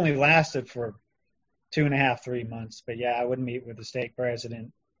 And this only lasted for 2.5, 3 months. But, I would meet with the stake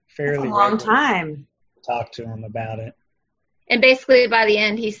president fairly That's a long time. Talk to him about it. And basically by the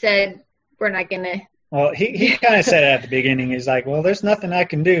end, he said, we're not going to. Well, he kind of said at the beginning, he's like, well, there's nothing I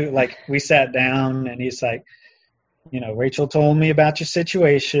can do. Like, we sat down and he's like, Rachel told me about your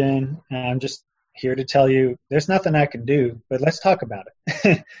situation. And I'm just here to tell you there's nothing I can do, but let's talk about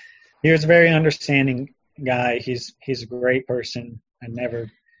it. He was a very understanding guy. He's a great person. I never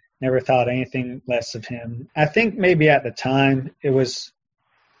thought anything less of him. I think maybe at the time it was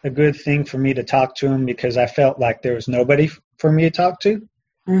a good thing for me to talk to him because I felt like there was nobody for me to talk to.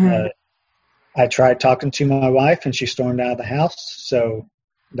 Mm-hmm. I tried talking to my wife and she stormed out of the house, so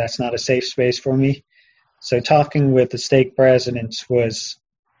that's not a safe space for me. So talking with the stake presidents was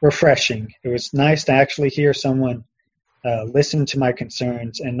refreshing. It was nice to actually hear someone listen to my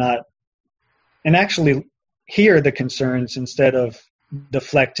concerns and actually hear the concerns instead of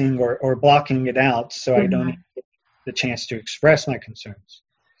deflecting or blocking it out, so I don't get the chance to express my concerns.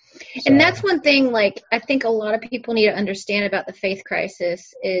 And that's one thing, I think a lot of people need to understand about the faith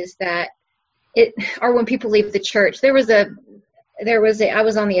crisis is that or when people leave the church. I was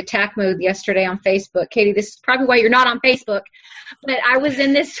on the attack mode yesterday on Facebook. Katie, this is probably why you're not on Facebook, but I was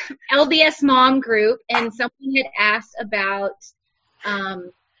in this LDS mom group and someone had asked about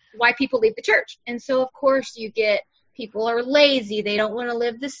why people leave the church. And so, of course, you get people are lazy. They don't want to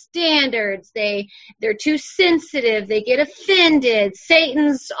live the standards. They're too sensitive. They get offended.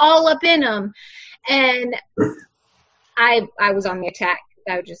 Satan's all up in them. And I was on the attack.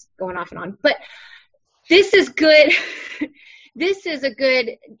 I was just going off and on. But this is good. This is a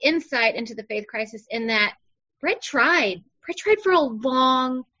good insight into the faith crisis in that Brett tried. Brett tried for a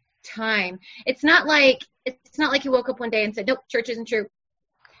long time. It's not like he woke up one day and said, nope, church isn't true.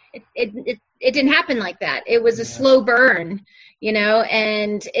 it didn't happen like that. It was a slow burn,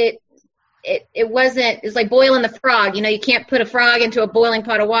 and it's like boiling the frog. You can't put a frog into a boiling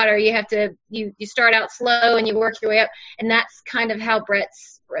pot of water. You have to, you start out slow and you work your way up. And that's kind of how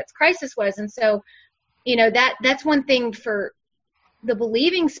Brett's crisis was. And so, that's one thing for the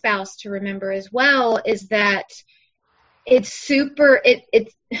believing spouse to remember as well, is that it's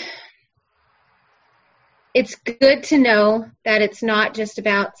good to know that it's not just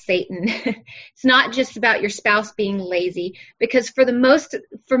about Satan. It's not just about your spouse being lazy, because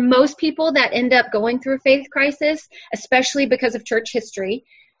for most people that end up going through a faith crisis, especially because of church history,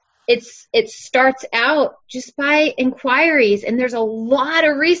 it starts out just by inquiries, and there's a lot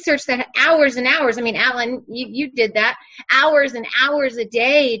of research that hours and hours. I mean, Alan, you did that, hours and hours a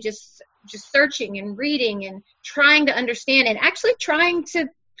day, just searching and reading and trying to understand, and actually trying to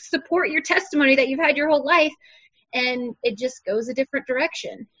support your testimony that you've had your whole life, and it just goes a different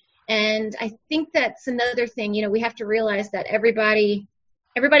direction. And I think that's another thing, we have to realize that everybody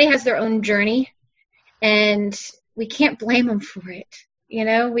has their own journey, and we can't blame them for it.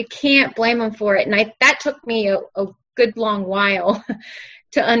 We can't blame them for it. And that took me a good long while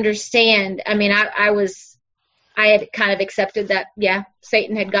to understand. I mean, I had kind of accepted that,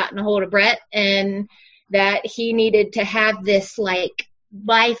 Satan had gotten a hold of Brett, and that he needed to have this like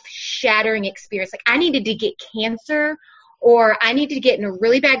life-shattering experience. Like, I needed to get cancer, or I needed to get in a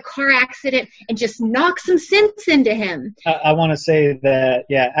really bad car accident and just knock some sense into him. I want to say that,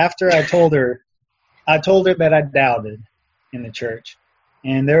 after I told her that I doubted in the church.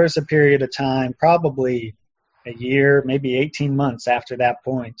 And there was a period of time, probably a year, maybe 18 months after that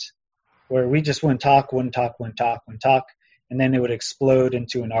point, where we just wouldn't talk. And then it would explode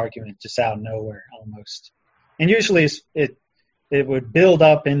into an argument just out of nowhere almost. And usually it would build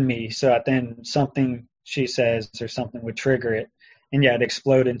up in me, so that then something she says or something would trigger it, and it'd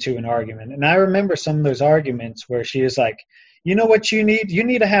explode into an argument. And I remember some of those arguments where she was like, "You know what you need? You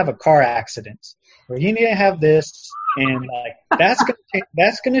need to have a car accident, or you need to have this, and like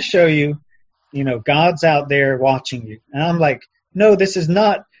that's gonna show you, God's out there watching you." And I'm like, "No, this is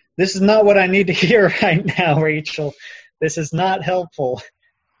not what I need to hear right now, Rachel. This is not helpful."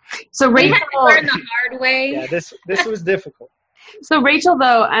 So Rachel, we had to learn the hard way. Yeah, this was difficult. So Rachel,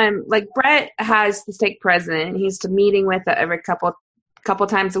 though, like Brett has the stake president. He's to meeting with every couple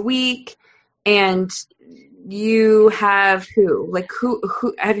times a week, and you have who? Like who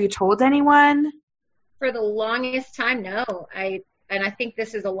have you told anyone? For the longest time, no. I think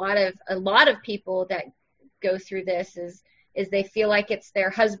this is a lot of people that go through this is they feel like it's their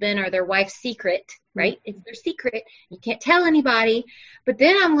husband or their wife's secret, right? Mm-hmm. It's their secret. You can't tell anybody. But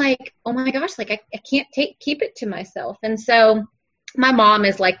then I'm like, oh my gosh, like I can't keep it to myself. And so my mom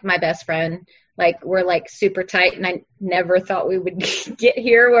is like my best friend. Like, we're like super tight, and I never thought we would get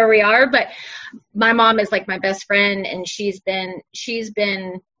here where we are. But my mom is like my best friend, and she's been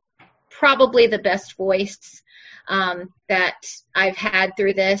probably the best voice that I've had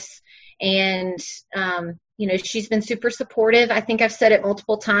through this. And, she's been super supportive. I think I've said it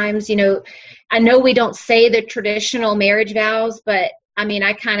multiple times. I know we don't say the traditional marriage vows, but I mean,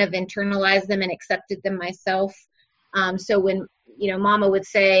 I kind of internalized them and accepted them myself. So when, Mama would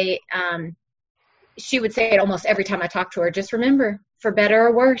say, she would say it almost every time I talked to her, just remember, for better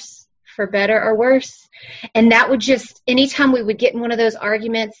or worse. For better or worse. And that would just, anytime we would get in one of those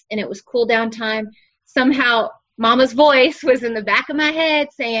arguments and it was cool down time, somehow Mama's voice was in the back of my head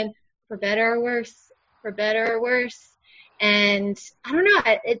saying, for better or worse, for better or worse. And I don't know,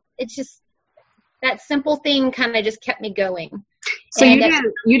 it's just, that simple thing kind of just kept me going. So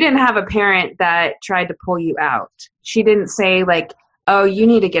you didn't have a parent that tried to pull you out. She didn't say like, oh, you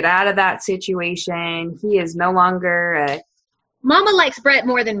need to get out of that situation. He is no longer Mama likes Brett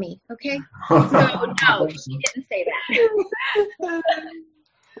more than me, okay? So, no, she didn't say that.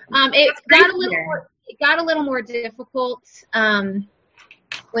 It got a little more difficult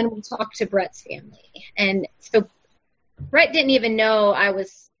when we talked to Brett's family. And so Brett didn't even know I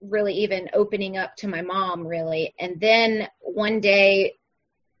was really even opening up to my mom, really. And then one day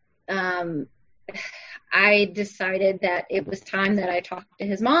I decided that it was time that I talked to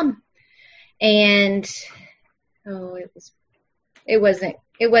his mom. And, it wasn't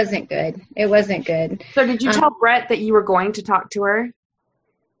good. It wasn't good. So did you tell Brett that you were going to talk to her?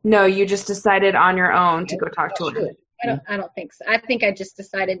 No, you just decided on your own to go talk to her. I don't think so. I think I just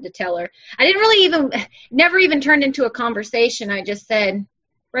decided to tell her. I didn't really never even turned into a conversation. I just said,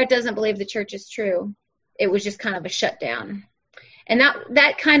 Brett doesn't believe the church is true. It was just kind of a shutdown. And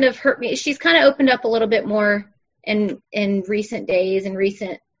that kind of hurt me. She's kind of opened up a little bit more in recent days and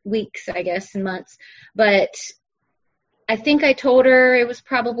recent weeks, I guess, and months. But I think I told her it was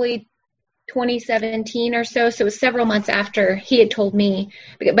probably 2017 or so. So it was several months after he had told me,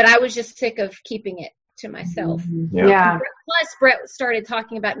 but I was just sick of keeping it to myself. Yeah. Plus, Brett started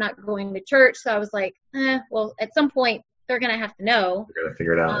talking about not going to church. So I was like, well, at some point they're going to have to know. We're going to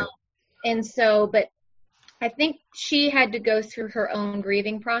figure it out. And so, but I think she had to go through her own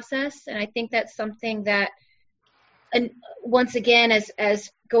grieving process. And I think that's something that, and once again, as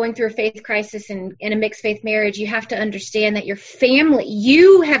going through a faith crisis and in a mixed faith marriage, you have to understand that your family,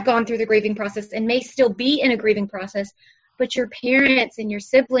 you have gone through the grieving process and may still be in a grieving process, but your parents and your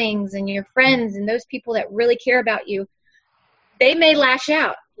siblings and your friends and those people that really care about you, they may lash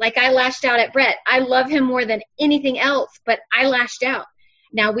out. Like I lashed out at Brett. I love him more than anything else, but I lashed out.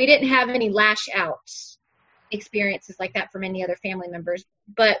 Now, we didn't have any lash out experiences like that from any other family members,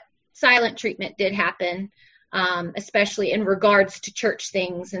 but silent treatment did happen, especially in regards to church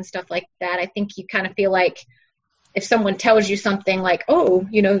things and stuff like that. I think you kind of feel like if someone tells you something like, oh,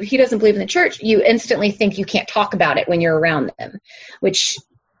 you know, he doesn't believe in the church, you instantly think you can't talk about it when you're around them, which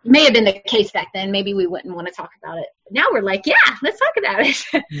may have been the case back then. Maybe we wouldn't want to talk about it. But now we're like, yeah, let's talk about it.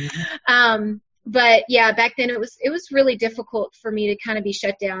 Mm-hmm. But yeah, back then it was really difficult for me to kind of be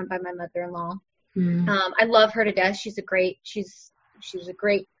shut down by my mother-in-law. Mm-hmm. I love her to death. She was a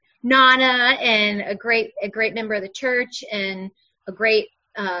great nana and a great member of the church and a great,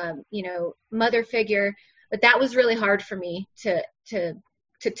 mother figure. But that was really hard for me to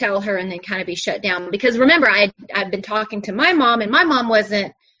tell her and then kind of be shut down. Because remember, I'd been talking to my mom, and my mom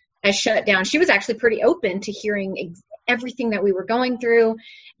wasn't as shut down. She was actually pretty open to hearing everything that we were going through,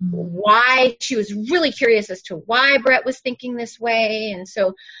 why she was really curious as to why Brett was thinking this way. And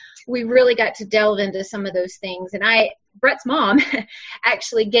so we really got to delve into some of those things. And Brett's mom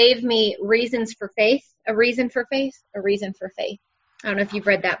actually gave me A Reason for Faith. I don't know if you've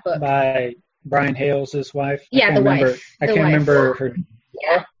read that book. By Brian Hales' wife? Yeah, the wife. I can't remember her.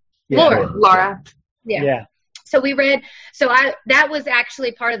 Yeah. Laura. Yeah. So that was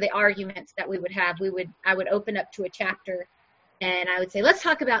actually part of the arguments that we would have. I would open up to a chapter and I would say, let's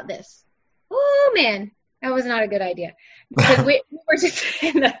talk about this. Oh man, that was not a good idea. Because we were just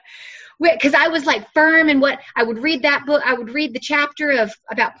because I was like firm in what I would read that book. I would read the chapter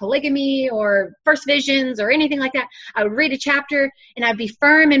about polygamy or First Visions or anything like that. I would read a chapter and I'd be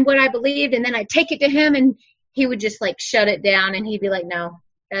firm in what I believed, and then I'd take it to him and he would just like shut it down and he'd be like, no,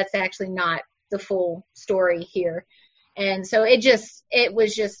 that's actually not the full story here. And so it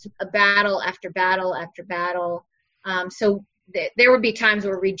was just a battle after battle after battle. So there would be times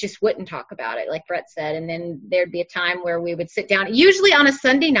where we just wouldn't talk about it, like Brett said. And then there'd be a time where we would sit down, usually on a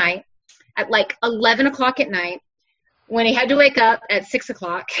Sunday night at like 11 o'clock at night, when he had to wake up at 6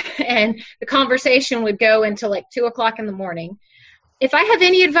 o'clock, and the conversation would go until like 2 o'clock in the morning. If I have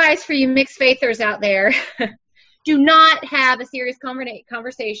any advice for you mixed faithers out there, do not have a serious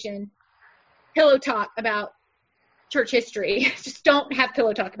conversation, pillow talk about church history. Just don't have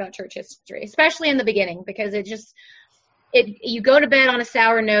pillow talk about church history, especially in the beginning, because you go to bed on a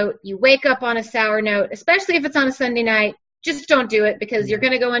sour note, you wake up on a sour note, especially if it's on a Sunday night. Just don't do it, because you're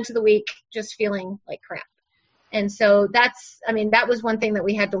going to go into the week just feeling like crap. And so that was one thing that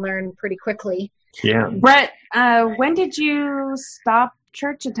we had to learn pretty quickly. Yeah. Brett, when did you stop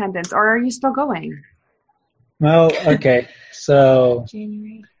church attendance, or are you still going? Well, okay. So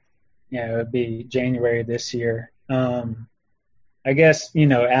January. Yeah, it would be January this year. I guess,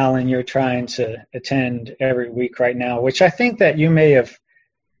 Alan, you're trying to attend every week right now, which I think that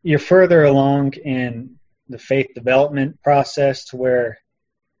you're further along in the faith development process to where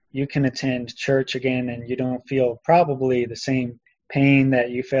you can attend church again and you don't feel probably the same pain that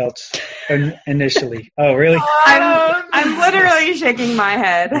you felt initially. Oh, really? I'm literally shaking my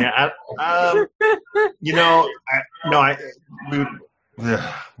head. Yeah.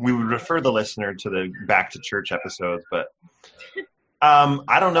 We would refer the listener to the Back to Church episodes, but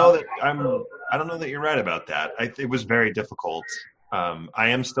I don't know that you're right about that. It was very difficult. I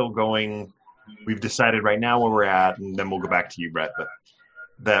am still going. We've decided right now where we're at, and then we'll go back to you, Brett. But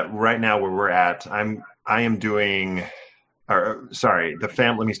that right now where we're at, I am doing. The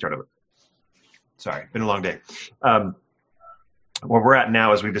family. Let me start over. Sorry, been a long day. Where we're at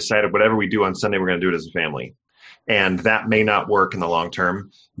now is we've decided whatever we do on Sunday, we're going to do it as a family. And that may not work in the long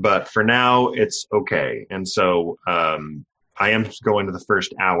term, but for now it's okay. And so I am going to the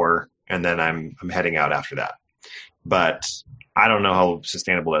first hour, and then I'm heading out after that. But I don't know how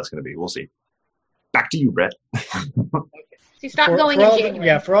sustainable that's going to be. We'll see. Back to you, Brett. So you stop going in January.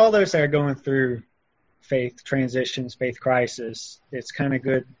 Yeah, for all those that are going through faith transitions, faith crisis, it's kind of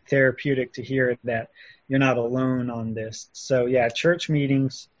good therapeutic to hear that you're not alone on this. So yeah, church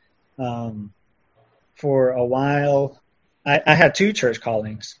meetings. For a while, I had 2 church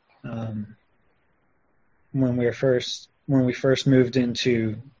callings when we first moved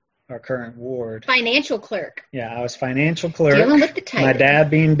into our current ward. Financial clerk. Yeah, I was financial clerk. Dealing with the title. My dad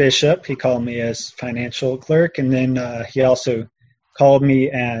being bishop, he called me as financial clerk, and then he also called me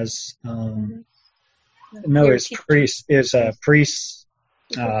as priest. Is a priest.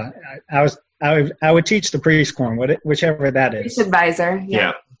 I would teach the priest quorum, whichever that is. Priest advisor.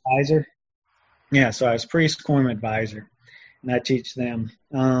 Yeah. Advisor. Yeah, so I was priest quorum advisor, and I teach them.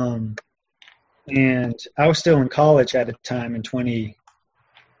 And I was still in college at the time in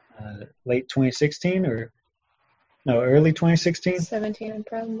late 2016 early 2016. 17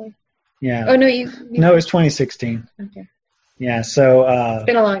 probably. Yeah. Oh no, No, it was 2016. Okay. Yeah. So. It's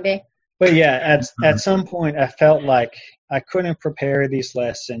been a long day. But yeah, at some point I felt like I couldn't prepare these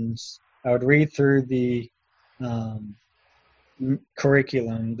lessons. I would read through the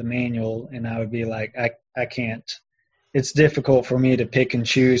curriculum, the manual, and I would be like, I can't. It's difficult for me to pick and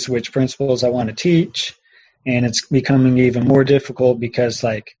choose which principles I want to teach, and it's becoming even more difficult because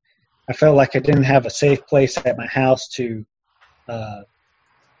like I felt like I didn't have a safe place at my house to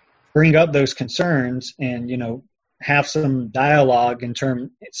bring up those concerns and, have some dialogue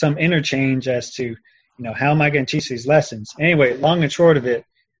some interchange as to, how am I going to teach these lessons? Anyway, long and short of it,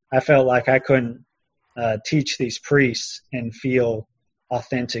 I felt like I couldn't teach these priests and feel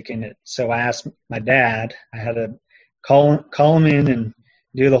authentic in it. So I asked my dad. I had to call him in and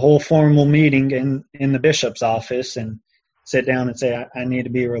do the whole formal meeting in the bishop's office and sit down and say, I need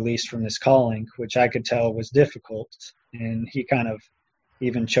to be released from this calling, which I could tell was difficult. And he kind of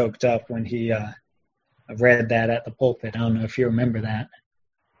even choked up when he read that at the pulpit. I don't know if you remember that.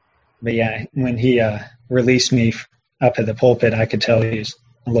 But yeah, when he released me up at the pulpit, I could tell he was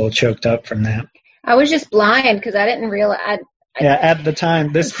a little choked up from that. I was just blind because I didn't realize. At the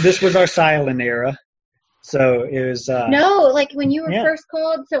time, this was our silent era. So it was. No, like when you were first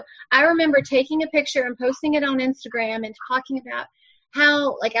called. So I remember taking a picture and posting it on Instagram and talking about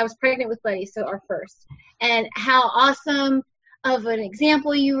how, like, I was pregnant with Buddy, so our first, and how awesome of an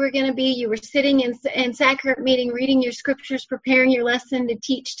example you were going to be. You were sitting in sacrament meeting, reading your scriptures, preparing your lesson to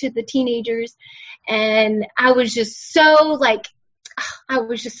teach to the teenagers. And I was just so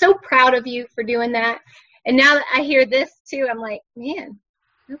proud of you for doing that. And now that I hear this too, I'm like, man,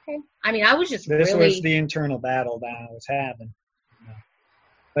 okay. I mean, I was just this was the internal battle that I was having.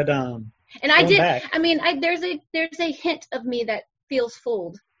 But and I did. Back. I mean, there's a hint of me that feels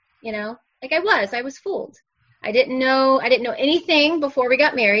fooled. Like I was fooled. I didn't know anything before we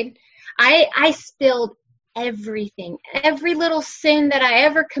got married. I spilled everything, every little sin that I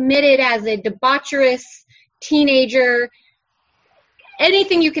ever committed as a debaucherous teenager,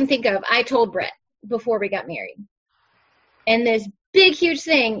 anything you can think of. I told Brett before we got married, and this big, huge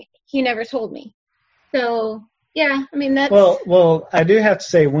thing he never told me. So yeah, I mean that's well. I do have to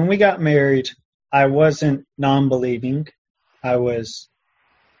say, when we got married, I wasn't non-believing. I was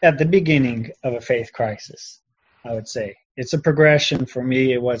at the beginning of a faith crisis. I would say it's a progression for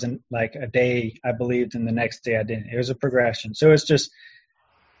me. It wasn't like a day I believed and the next day I didn't. It was a progression. So it's just,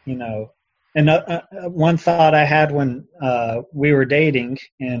 and one thought I had when we were dating,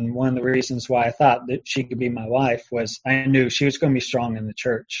 and one of the reasons why I thought that she could be my wife was I knew she was going to be strong in the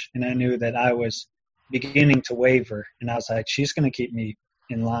church, and I knew that I was beginning to waver, and I was like, she's going to keep me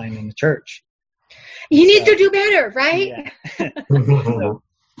in line in the church. You need to do better, right? Yeah.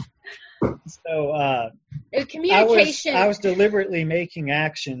 So communication. I was deliberately making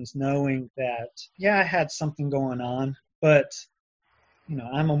actions knowing that, I had something going on, but,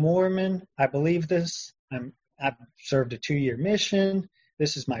 I'm a Mormon. I believe this. I've served a 2-year mission.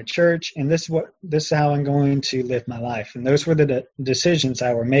 This is my church, and this is how I'm going to live my life. And those were the decisions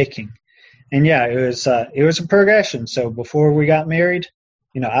I were making. And it was a progression. So before we got married,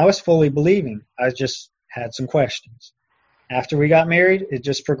 I was fully believing. I just had some questions. After we got married, it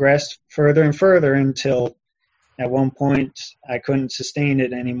just progressed further and further until at one point I couldn't sustain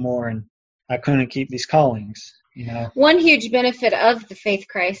it anymore, and I couldn't keep these callings. One huge benefit of the faith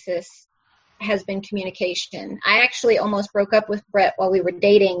crisis has been communication. I actually almost broke up with Brett while we were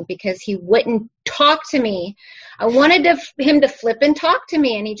dating because he wouldn't talk to me. I wanted him to flip and talk to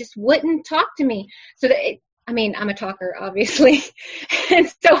me, and he just wouldn't talk to me. So I'm a talker, obviously,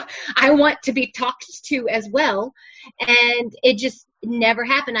 and so I want to be talked to as well, and it just never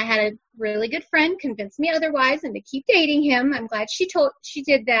happened. I had a really good friend convince me otherwise and to keep dating him. I'm glad she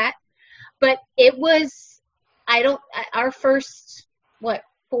did that, but it was, our first,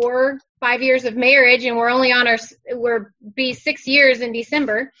 4-5 years of marriage, and we're only on we'll be 6 years in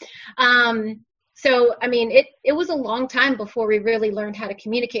December. So, I mean, it was a long time before we really learned how to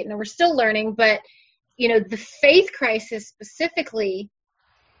communicate, and we're still learning, but the faith crisis specifically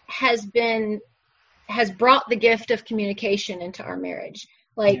has brought the gift of communication into our marriage.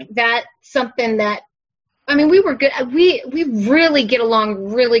 Like that's something that, I mean, we were good. We really get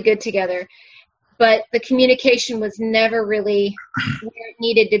along really good together, but the communication was never really where it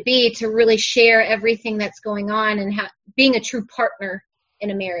needed to be to really share everything that's going on and being a true partner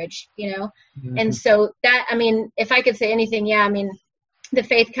in a marriage, Mm-hmm. And so that, I mean, if I could say anything, the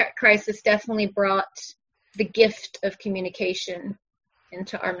faith crisis definitely brought the gift of communication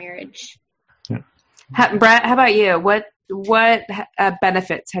into our marriage. Brett, how about you? What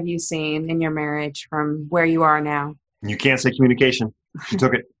benefits have you seen in your marriage from where you are now? You can't say communication. She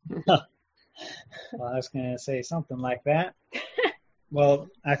took it. Well, I was going to say something like that. Well,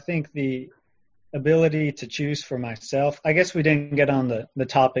 I think the ability to choose for myself, I guess we didn't get on the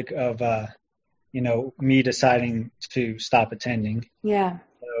topic of, me deciding to stop attending. Yeah.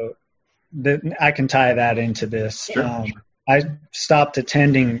 So I can tie that into this. Sure. I stopped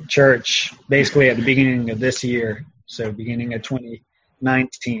attending church basically at the beginning of this year, so beginning of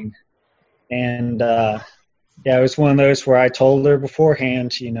 2019. And, it was one of those where I told her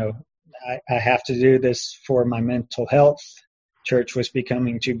beforehand, I have to do this for my mental health. Church was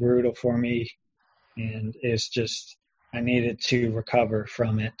becoming too brutal for me, and it's just I needed to recover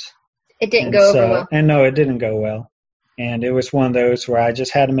from it. It didn't go over well. And no, it didn't go well. And it was one of those where I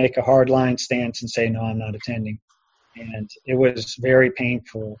just had to make a hard line stance and say, no, I'm not attending. And it was very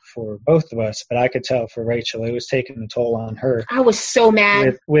painful for both of us, but I could tell for Rachel, it was taking a toll on her. I was so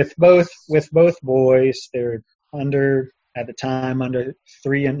mad. With both boys, they're under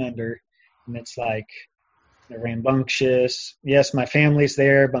 3 and under. And it's like they're rambunctious. Yes, my family's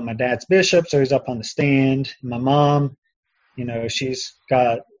there, but my dad's bishop, so he's up on the stand. And my mom, she's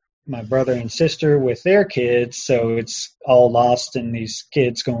got my brother and sister with their kids, so it's all lost in these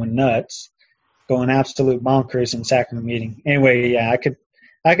kids going nuts, going absolute bonkers in sacrament meeting. Anyway, I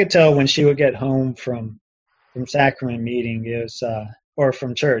could tell when she would get home from sacrament meeting, it was or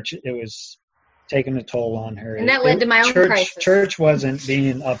from church, it was taking a toll on her. And that led to my own crisis. Church wasn't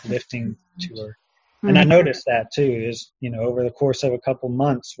being uplifting to her. And I noticed that too, is, over the course of a couple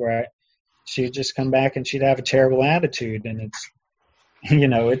months where she'd just come back and she'd have a terrible attitude. And it's,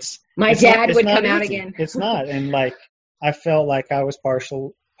 my dad would come out again. It's not. And I felt like I was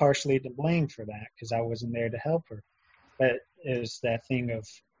partially to blame for that because I wasn't there to help her. But it was that thing of,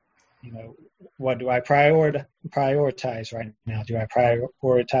 what do I prioritize right now? Do I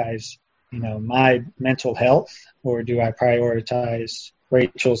prioritize, my mental health, or do I prioritize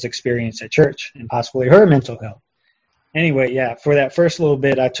Rachel's experience at church and possibly her mental health? Anyway, for that first little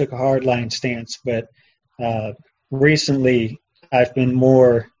bit, I took a hardline stance, but recently I've been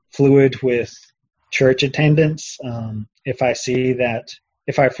more fluid with church attendance. If I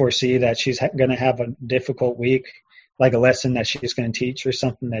foresee that she's going to have a difficult week, like a lesson that she's going to teach or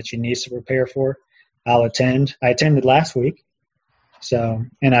something that she needs to prepare for, I'll attend. I attended last week. So,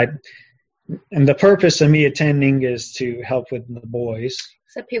 and the purpose of me attending is to help with the boys.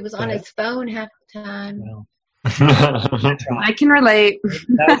 Except he was on his phone half the time. Well, I can relate.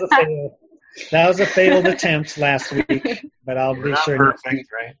 That was a failed attempt last week, but I'll be sure next week.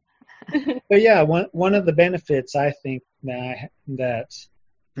 Right? But one of the benefits I think that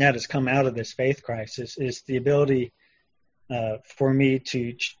has come out of this faith crisis is the ability for me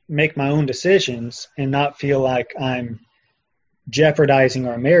to make my own decisions and not feel like I'm jeopardizing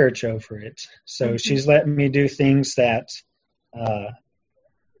our marriage over it. So she's letting me do things that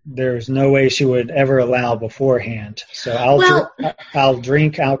there's no way she would ever allow beforehand. So I'll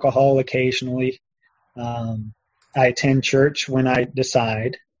drink alcohol occasionally. I attend church when I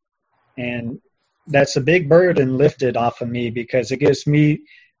decide, and that's a big burden lifted off of me because it gives me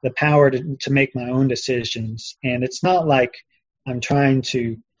the power to make my own decisions. And it's not like I'm trying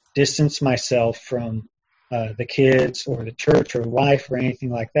to distance myself from the kids or the church or wife or anything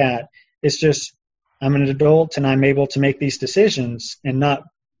like that. It's just I'm an adult and I'm able to make these decisions and not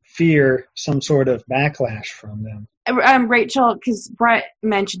fear some sort of backlash from them. Rachel, because Brett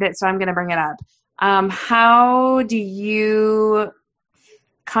mentioned it, so I'm going to bring it up. How do you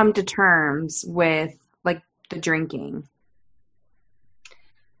come to terms with the drinking?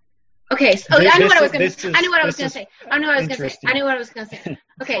 Okay, so I knew what I was going to say. I knew what I was going to say.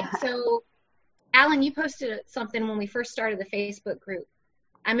 Okay, so Alan, you posted something when we first started the Facebook group.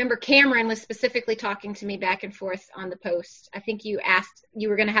 I remember Cameron was specifically talking to me back and forth on the post. I think you asked, you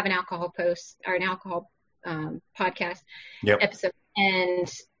were going to have an alcohol post or an alcohol podcast episode,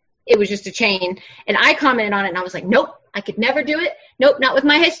 and it was just a chain. And I commented on it, and I was like, nope, I could never do it. Nope, not with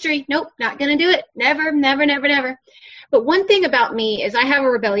my history. Nope, not going to do it. Never, never, never, never. But one thing about me is I have a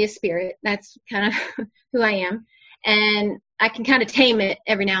rebellious spirit. That's kind of who I am. And I can kind of tame it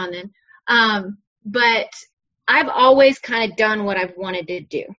every now and then. But I've always kind of done what I've wanted to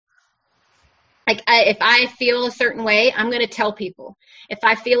do. Like if I feel a certain way, I'm going to tell people. If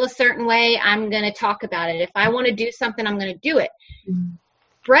I feel a certain way, I'm going to talk about it. If I want to do something, I'm going to do it. Mm-hmm.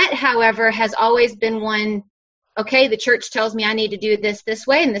 Brett, however, has always been one, okay, the church tells me I need to do this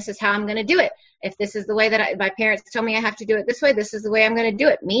way, and this is how I'm going to do it. If this is the way that my parents tell me I have to do it this way, this is the way I'm going to do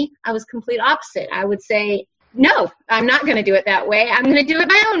it. Me, I was complete opposite. I would say, no, I'm not going to do it that way. I'm going to do it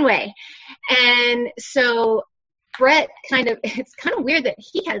my own way. And so Brett it's kind of weird that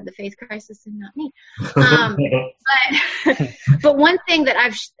he had the faith crisis and not me. But one thing that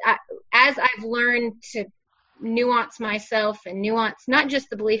as I've learned to nuance myself and nuance not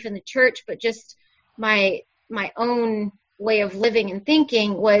just the belief in the church, but just my own way of living and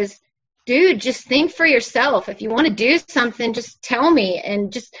thinking was, dude, just think for yourself. If you want to do something, just tell me,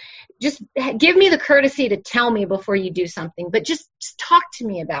 and just give me the courtesy to tell me before you do something, but just talk to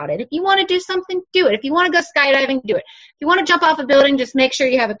me about it. If you want to do something, do it. If you want to go skydiving, do it. If you want to jump off a building, just make sure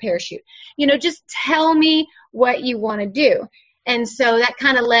you have a parachute. Just tell me what you want to do. And so that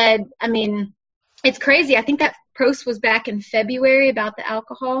kind of led, it's crazy. I think that post was back in February about the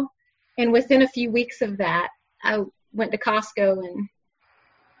alcohol. And within a few weeks of that, I went to Costco and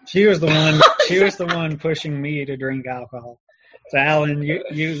She was the one pushing me to drink alcohol. So Alan,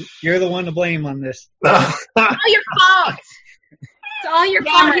 you're the one to blame on this. It's all your fault. It's all your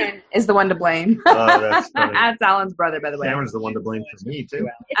fault. Cameron is the one to blame. Oh, that's funny. That's Alan's brother, by the way. Cameron's the one to blame for me too.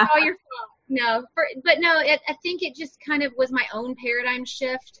 It's all your fault. No, I think it just kind of was my own paradigm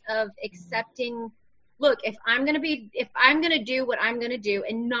shift of accepting. Look, if I'm gonna do what I'm gonna do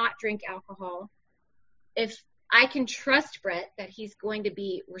and not drink alcohol, if I can trust Brett that he's going to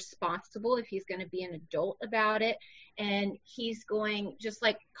be responsible, if he's going to be an adult about it, and he's going, just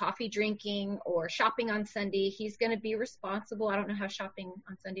like coffee drinking or shopping on Sunday, he's going to be responsible. I don't know how shopping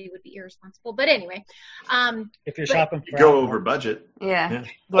on Sunday would be irresponsible, but anyway. If you're shopping for go over budget. Yeah.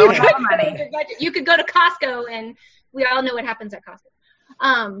 You could go to Costco, and we all know what happens at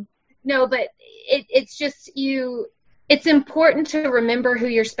Costco. No, but it's just it's important to remember who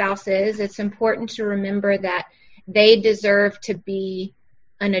your spouse is. It's important to remember that they deserve to be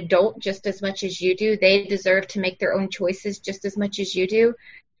an adult just as much as you do. They deserve to make their own choices just as much as you do,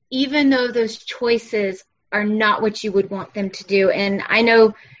 even though those choices are not what you would want them to do. And I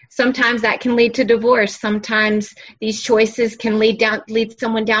know sometimes that can lead to divorce. Sometimes these choices can lead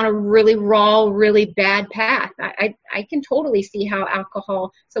someone down a really raw, really bad path. I can totally see how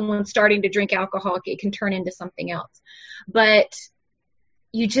someone starting to drink alcohol, it can turn into something else. But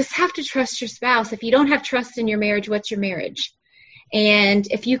you just have to trust your spouse. If you don't have trust in your marriage, what's your marriage? And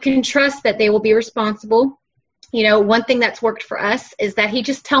if you can trust that they will be responsible, one thing that's worked for us is that he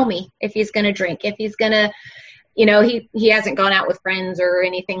just tell me if he's going to drink, if he's going to, he hasn't gone out with friends or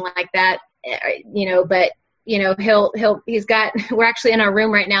anything like that, but he's got, we're actually in our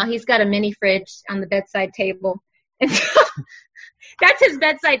room right now. He's got a mini fridge on the bedside table. And so that's his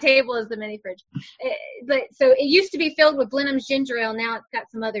bedside table, is the mini fridge. But so it used to be filled with Blenheim's ginger ale. Now it's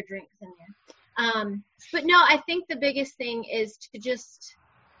got some other drinks in there. But no, I think the biggest thing is to just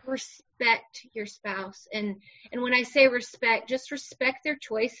respect your spouse. And when I say respect, just respect their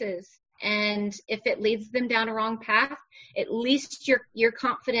choices. And if it leads them down a wrong path, at least you're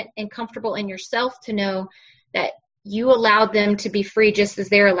confident and comfortable in yourself to know that you allowed them to be free just as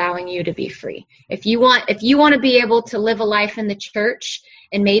they're allowing you to be free. If you want to be able to live a life in the church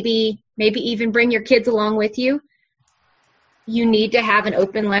and maybe even bring your kids along with you, you need to have an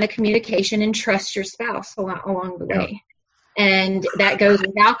open line of communication and trust your spouse along the way. And that goes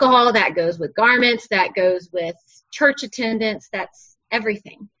with alcohol, that goes with garments, that goes with church attendance, that's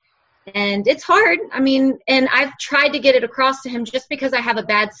everything. And it's hard. And I've tried to get it across to him, just because I have a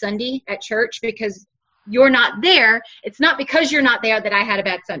bad Sunday at church because you're not there. It's not because you're not there that I had a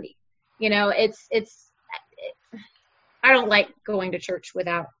bad Sunday. I don't like going to church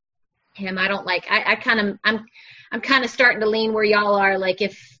without him. I don't like, I'm kind of starting to lean where y'all are. Like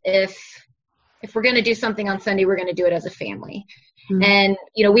if we're going to do something on Sunday, we're going to do it as a family. Mm-hmm. And,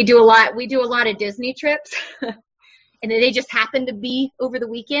 we do a lot of Disney trips and they just happen to be over the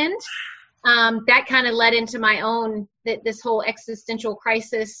weekend. That kind of led into my own, this whole existential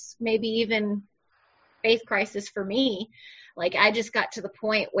crisis, maybe even faith crisis for me. Like I just got to the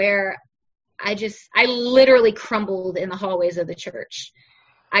point where I literally crumbled in the hallways of the church.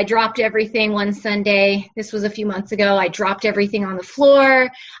 I dropped everything one Sunday. This was a few months ago. I dropped everything on the floor.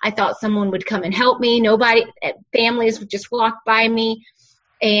 I thought someone would come and help me. Families would just walk by me.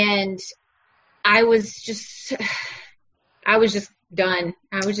 And I was just, I was just done.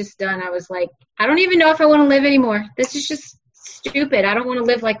 I was like, I don't even know if I want to live anymore. This is just stupid. I don't want to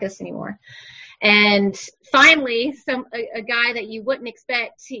live like this anymore. And finally, a guy that you wouldn't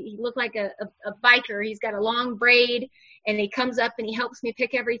expect, he looked like a biker. He's got a long braid, and he comes up and he helps me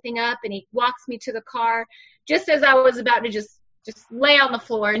pick everything up, and he walks me to the car. Just as I was about to just lay on the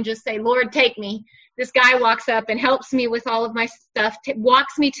floor and just say, Lord, take me, this guy walks up and helps me with all of my stuff,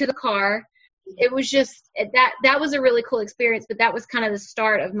 walks me to the car. It was just, that was a really cool experience, but that was kind of the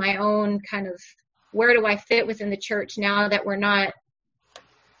start of my own kind of, where do I fit within the church now that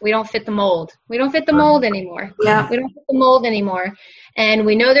we don't fit the mold. We don't fit the mold anymore. Yeah. We don't fit the mold anymore. And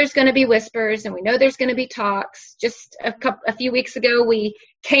we know there's going to be whispers, and we know there's going to be talks. Just a few weeks ago, we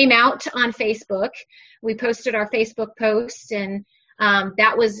came out on Facebook. We posted our Facebook post, and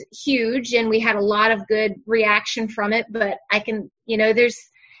that was huge. And we had a lot of good reaction from it. But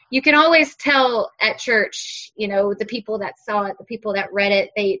you can always tell at church, the people that saw it, the people that read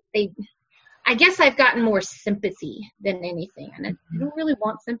it, I guess I've gotten more sympathy than anything. And I don't really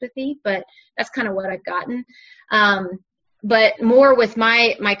want sympathy, but that's kind of what I've gotten. But more with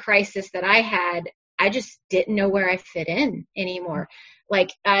my crisis that I had, I just didn't know where I fit in anymore.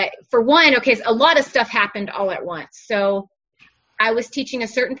 Like, for one, okay, so a lot of stuff happened all at once. So I was teaching a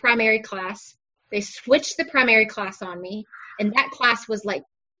certain primary class. They switched the primary class on me, and that class was like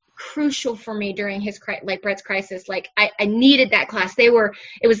crucial for me during Brett's crisis. Like, I needed that class. It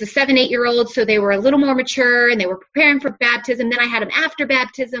was the 7-8-year-olds, so they were a little more mature, and they were preparing for baptism. Then I had them after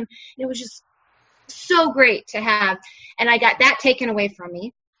baptism, and it was just so great to have. And I got that taken away from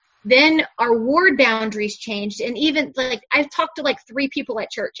me. Then our ward boundaries changed, and even like I talked to like 3 people at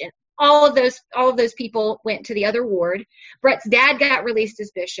church, and all of those people went to the other ward. Brett's dad got released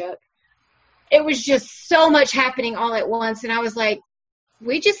as bishop. It was just so much happening all at once, and I was like,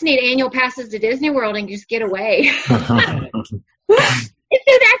 we just need annual passes to Disney World and just get away. So that's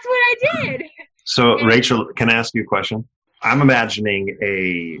what I did. So, Rachel, can I ask you a question? I'm imagining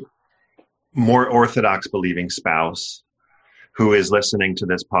a more Orthodox believing spouse who is listening to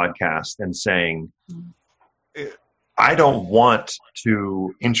this podcast and saying, I don't want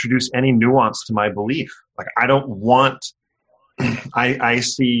to introduce any nuance to my belief. Like, I don't want, I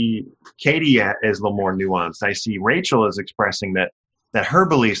see Katie as a little more nuanced. I see Rachel as expressing that her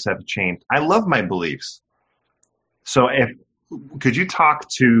beliefs have changed. I love my beliefs. So could you talk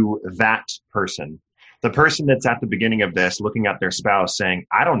to that person, the person that's at the beginning of this, looking at their spouse saying,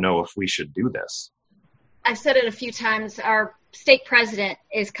 I don't know if we should do this? I've said it a few times. Our stake president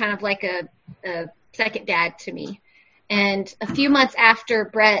is kind of like a second dad to me. And a few months after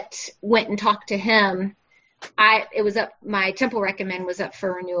Brett went and talked to him, my temple recommend was up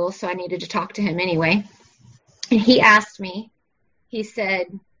for renewal, so I needed to talk to him anyway. And he asked me, he said,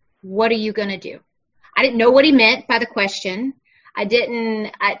 what are you going to do? I didn't know what he meant by the question. I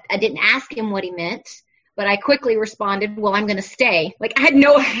didn't ask him what he meant, but I quickly responded, well, I'm going to stay. Like, I had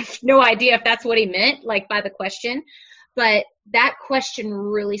no idea if that's what he meant, like, by the question. But that question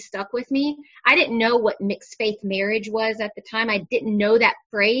really stuck with me. I didn't know what mixed faith marriage was at the time. I didn't know that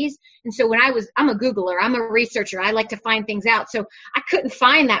phrase. And so I'm a Googler, I'm a researcher. I like to find things out. So I couldn't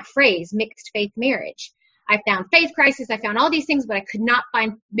find that phrase, mixed faith marriage. I found faith crisis. I found all these things, but I could not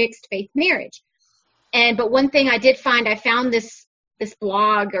find mixed faith marriage. But one thing I did find, I found this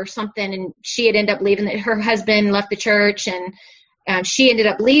blog or something, and she had ended up leaving. Her husband left the church, and she ended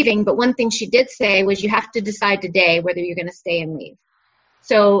up leaving. But one thing she did say was, you have to decide today whether you're going to stay and leave.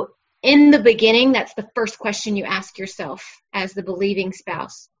 So in the beginning, that's the first question you ask yourself as the believing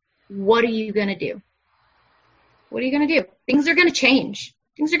spouse. What are you going to do? What are you going to do? Things are going to change.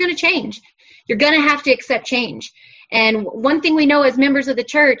 Things are going to change. You're going to have to accept change. And one thing we know as members of the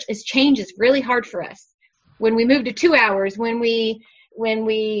church is change is really hard for us. When we move to 2 hours, when we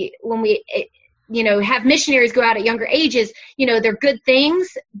have missionaries go out at younger ages, they're good things,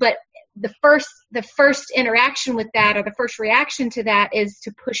 but the first interaction with that, or the first reaction to that, is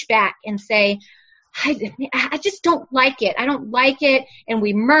to push back and say, I just don't like it. I don't like it. And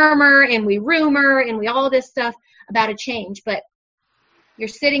we murmur and we rumor and we all this stuff about a change. But you're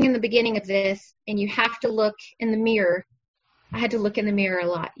sitting in the beginning of this, and you have to look in the mirror. I had to look in the mirror a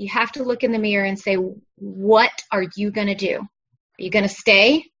lot. You have to look in the mirror and say, what are you going to do? Are you going to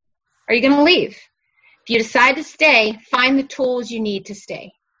stay? Or are you going to leave? If you decide to stay, find the tools you need to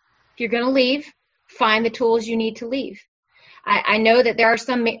stay. If you're going to leave, find the tools you need to leave. I know that there are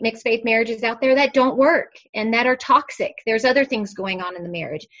some mixed faith marriages out there that don't work and that are toxic. There's other things going on in the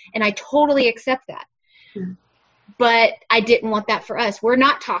marriage, and I totally accept that. Mm-hmm. But I didn't want that for us. We're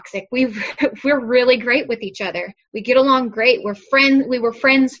not toxic. We're really great with each other. We get along great. We were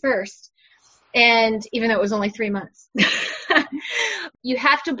friends first. And even though it was only 3 months. You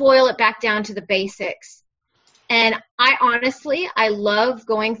have to boil it back down to the basics. And I love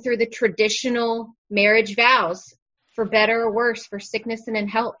going through the traditional marriage vows, for better or worse, for sickness and in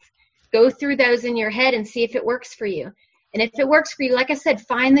health. Go through those in your head and see if it works for you. And if it works for you, like I said,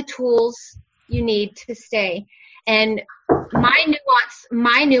 find the tools you need to stay. And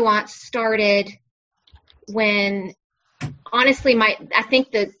my nuance started when, honestly, I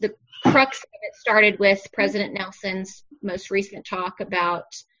think the crux of it started with President Nelson's most recent talk about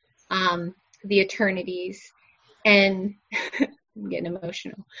the eternities. And I'm getting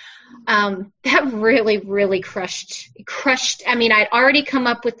emotional. That really, really crushed. I mean, I'd already come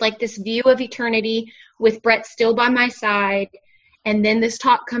up with like this view of eternity with Brett still by my side. And then this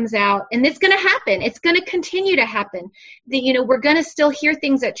talk comes out, and it's going to happen. It's going to continue to happen. We're going to still hear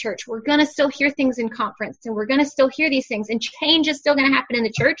things at church. We're going to still hear things in conference, and we're going to still hear these things. And change is still going to happen in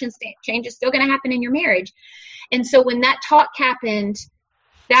the church, and change is still going to happen in your marriage. And so when that talk happened,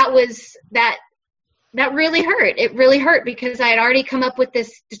 that really hurt. It really hurt because I had already come up with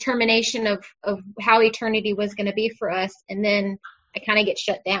this determination of how eternity was going to be for us. And then I kind of get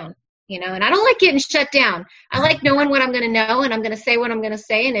shut down, and I don't like getting shut down. I like knowing what I'm going to know, and I'm going to say what I'm going to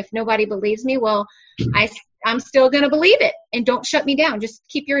say. And if nobody believes me, well, I'm still going to believe it, and don't shut me down. Just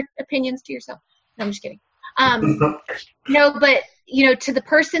keep your opinions to yourself. No, I'm just kidding. No, but to the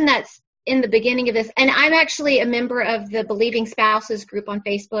person that's in the beginning of this, and I'm actually a member of the Believing Spouses group on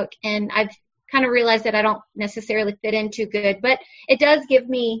Facebook, and I've kind of realized that I don't necessarily fit in too good, but it does give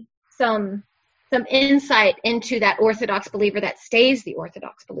me some insight into that Orthodox believer that stays the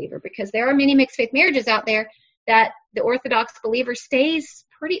Orthodox believer, because there are many mixed faith marriages out there that the Orthodox believer stays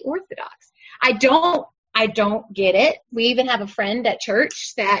pretty Orthodox. I don't get it. We even have a friend at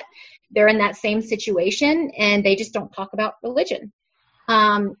church that they're in that same situation, and they just don't talk about religion.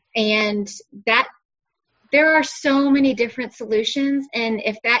 And that there are so many different solutions. And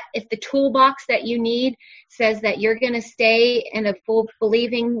if the toolbox that you need says that you're going to stay in a full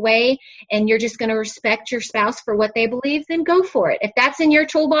believing way and you're just going to respect your spouse for what they believe, then go for it. If that's in your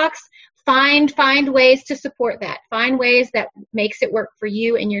toolbox, find ways to support that. Find ways that makes it work for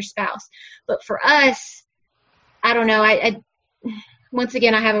you and your spouse. But for us, I don't know. I once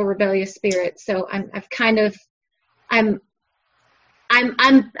again, I have a rebellious spirit, so I'm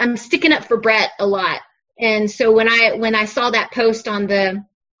sticking up for Brett a lot. And so when I saw that post on the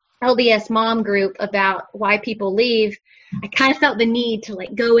LDS mom group about why people leave, I kind of felt the need to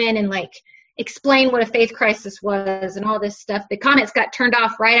go in and explain what a faith crisis was and all this stuff. The comments got turned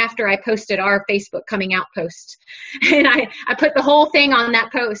off right after I posted our Facebook coming out post, and I put the whole thing on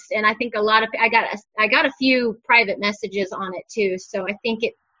that post. And I think I got a few private messages on it too. So I think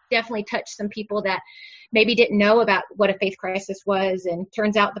it definitely touched some people that maybe didn't know about what a faith crisis was. And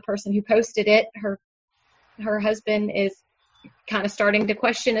turns out the person who posted it, her husband is kind of starting to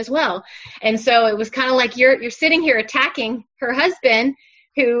question as well. And so it was kind of like you're sitting here attacking her husband,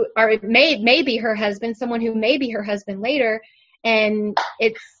 who or may be her husband, someone who may be her husband later, and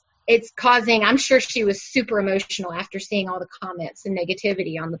it's causing. I'm sure she was super emotional after seeing all the comments and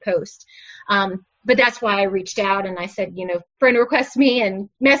negativity on the post. But that's why I reached out and I said, friend request me and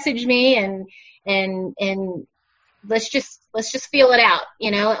message me and let's just feel it out,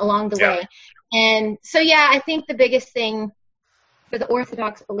 along the way. And so, I think the biggest thing for the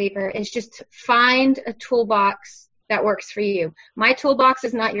Orthodox believer is just to find a toolbox that works for you. My toolbox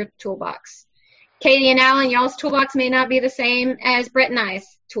is not your toolbox. Katie and Alan, y'all's toolbox may not be the same as Brett and I's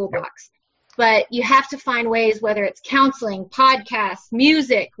toolbox. But you have to find ways, whether it's counseling, podcasts,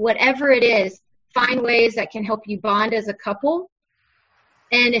 music, whatever it is, find ways that can help you bond as a couple.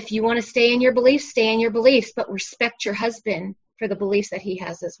 And if you want to stay in your beliefs, stay in your beliefs, but respect your husband for the beliefs that he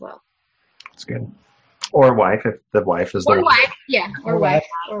has as well. That's good. Or wife, if the wife is the or wife. Yeah, or wife.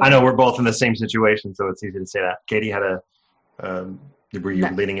 I know we're both in the same situation, so it's easy to say that. Katie had were you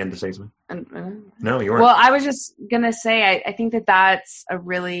leading in to say something? No, you weren't. Well, I was just going to say, I think that's a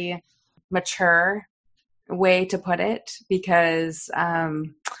really mature way to put it, because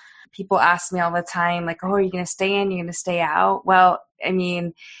people ask me all the time, oh, are you going to stay in? You're going to stay out? Well, I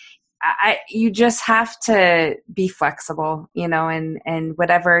mean, you just have to be flexible, and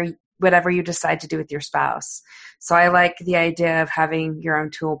whatever you decide to do with your spouse. So I like the idea of having your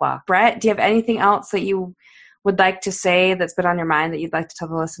own toolbox. Brett, do you have anything else that you would like to say that's been on your mind that you'd like to tell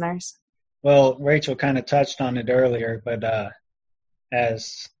the listeners? Well, Rachel kind of touched on it earlier, but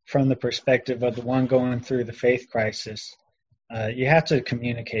as from the perspective of the one going through the faith crisis, you have to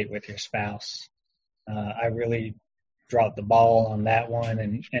communicate with your spouse. I really dropped the ball on that one,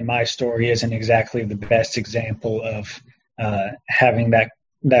 and my story isn't exactly the best example of having that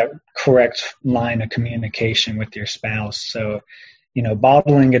that correct line of communication with your spouse. So,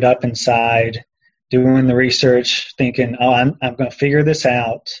 bottling it up inside, doing the research, thinking, oh, I'm going to figure this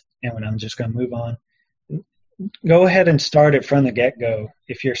out, and when I'm just going to move on. Go ahead and start it from the get-go.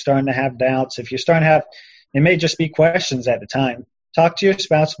 If you're starting to have doubts, if you're starting to have, it may just be questions at the time. Talk to your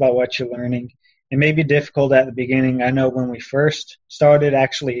spouse about what you're learning. It may be difficult at the beginning. I know when we first started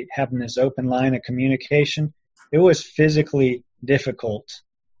actually having this open line of communication, it was physically difficult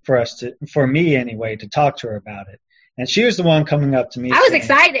for me anyway, to talk to her about it. And she was the one coming up to me. I was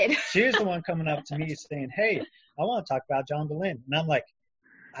excited. She was the one coming up to me saying, hey, I want to talk about John Boleyn. And I'm like,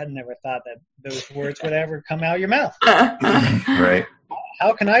 I never thought that those words would ever come out of your mouth. Right.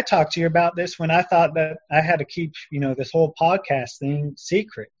 How can I talk to you about this when I thought that I had to keep, this whole podcast thing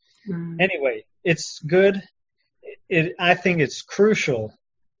secret? Anyway, it's good. I think it's crucial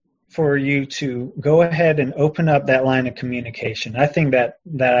for you to go ahead and open up that line of communication. I think that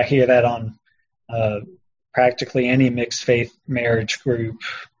I hear that on practically any mixed faith marriage group,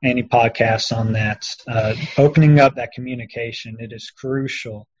 any podcasts on that. Opening up that communication, it is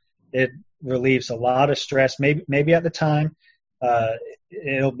crucial. It relieves a lot of stress. Maybe at the time,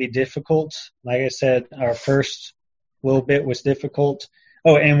 it'll be difficult. Like I said, our first little bit was difficult.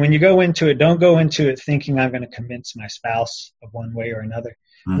 Oh, and when you go into it, don't go into it thinking I'm going to convince my spouse of one way or another.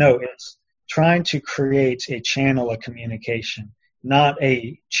 No, it's trying to create a channel of communication, not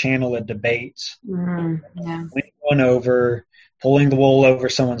a channel of debate. Winning one over, pulling the wool over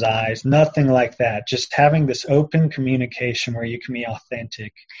someone's eyes, nothing like that. Just having this open communication where you can be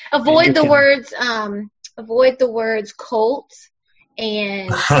authentic. Avoid the words cult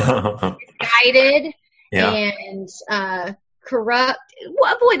and guided and corrupt.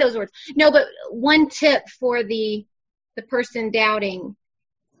 Well, avoid those words. No, but one tip for the person doubting: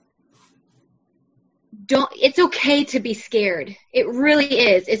 it's okay to be scared. It really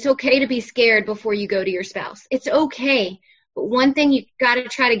is. It's okay to be scared before you go to your spouse. It's okay. But one thing you got to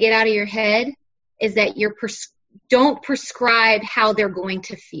try to get out of your head is that don't prescribe how they're going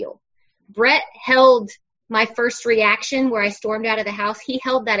to feel. Brett held my first reaction where I stormed out of the house. He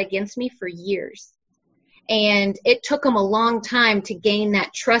held that against me for years. And it took him a long time to gain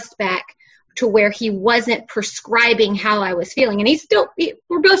that trust back to where he wasn't prescribing how I was feeling. And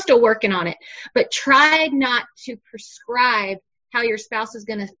we're both still working on it. But try not to prescribe how your spouse is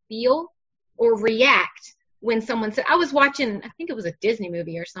going to feel or react when someone said, I was watching, I think it was a Disney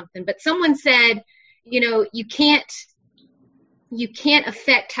movie or something, but someone said, you can't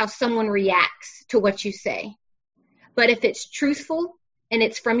affect how someone reacts to what you say. But if it's truthful and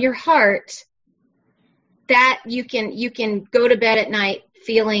it's from your heart, that you can go to bed at night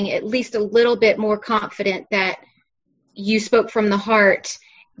feeling at least a little bit more confident that you spoke from the heart.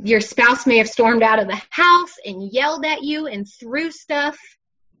 Your spouse may have stormed out of the house and yelled at you and threw stuff,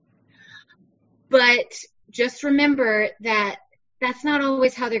 but just remember that that's not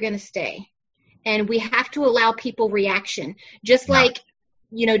always how they're going to stay. And we have to allow people reaction. So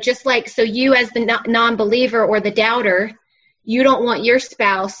you as the non-believer or the doubter, you don't want your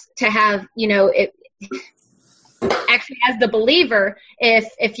spouse to have, actually, as the believer,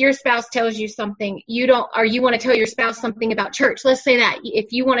 if your spouse tells you something, you want to tell your spouse something about church. Let's say that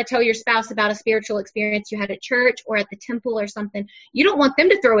if you want to tell your spouse about a spiritual experience you had at church or at the temple or something, you don't want them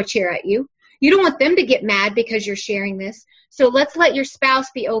to throw a chair at you. You don't want them to get mad because you're sharing this. So let's let your spouse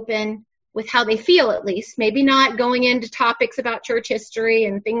be open with how they feel, at least. Maybe not going into topics about church history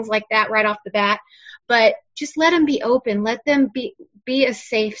and things like that right off the bat, but just let them be open. Let them be a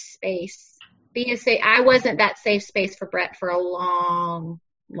safe space. I wasn't that safe space for Brett for a long,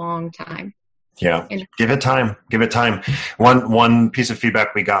 long time. Yeah. Give it time. One piece of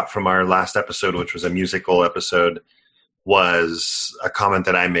feedback we got from our last episode, which was a musical episode, was a comment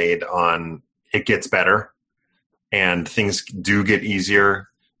that I made on it gets better and things do get easier.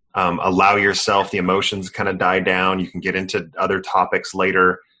 Allow yourself, the emotions kind of die down. You can get into other topics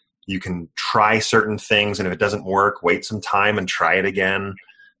later. You can try certain things, and if it doesn't work, wait some time and try it again.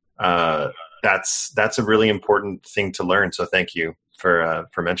 That's a really important thing to learn. So thank you for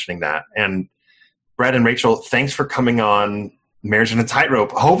mentioning that. And Brett and Rachel, thanks for coming on Marriage on a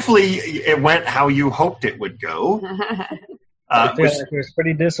Tightrope. Hopefully it went how you hoped it would go. I feel like it was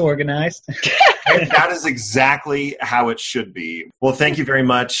pretty disorganized. That is exactly how it should be. Well, thank you very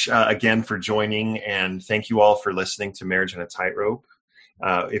much again for joining, and thank you all for listening to Marriage on a Tightrope.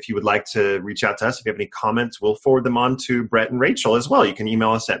 If you would like to reach out to us, if you have any comments, we'll forward them on to Brett and Rachel as well. You can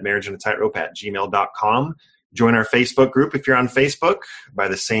email us at marriageonatightrope@gmail.com. Join our Facebook group if you're on Facebook by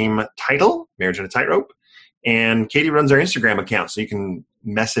the same title, Marriage on a Tightrope. And Katie runs our Instagram account, so you can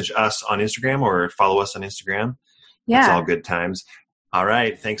message us on Instagram or follow us on Instagram. Yeah. It's all good times. All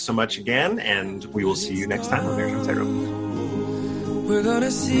right. Thanks so much again, and we will see you next time on Marriage on Tightrope. We're gonna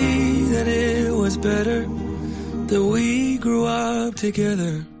see that it was better that we grew up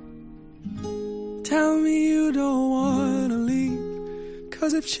together. Tell me you don't wanna leave,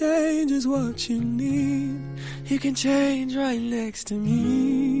 'cause if change is what you need, you can change right next to me.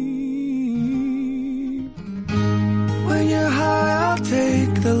 When you're high, I'll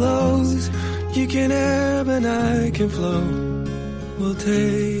take the lows. You can ebb and I can flow. We'll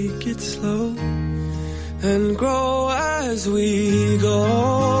take it slow and grow as we go.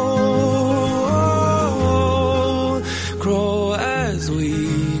 Grow as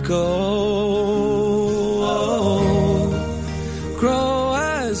we go. Grow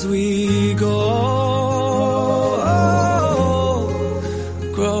as we go.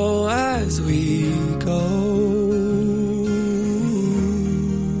 Grow as we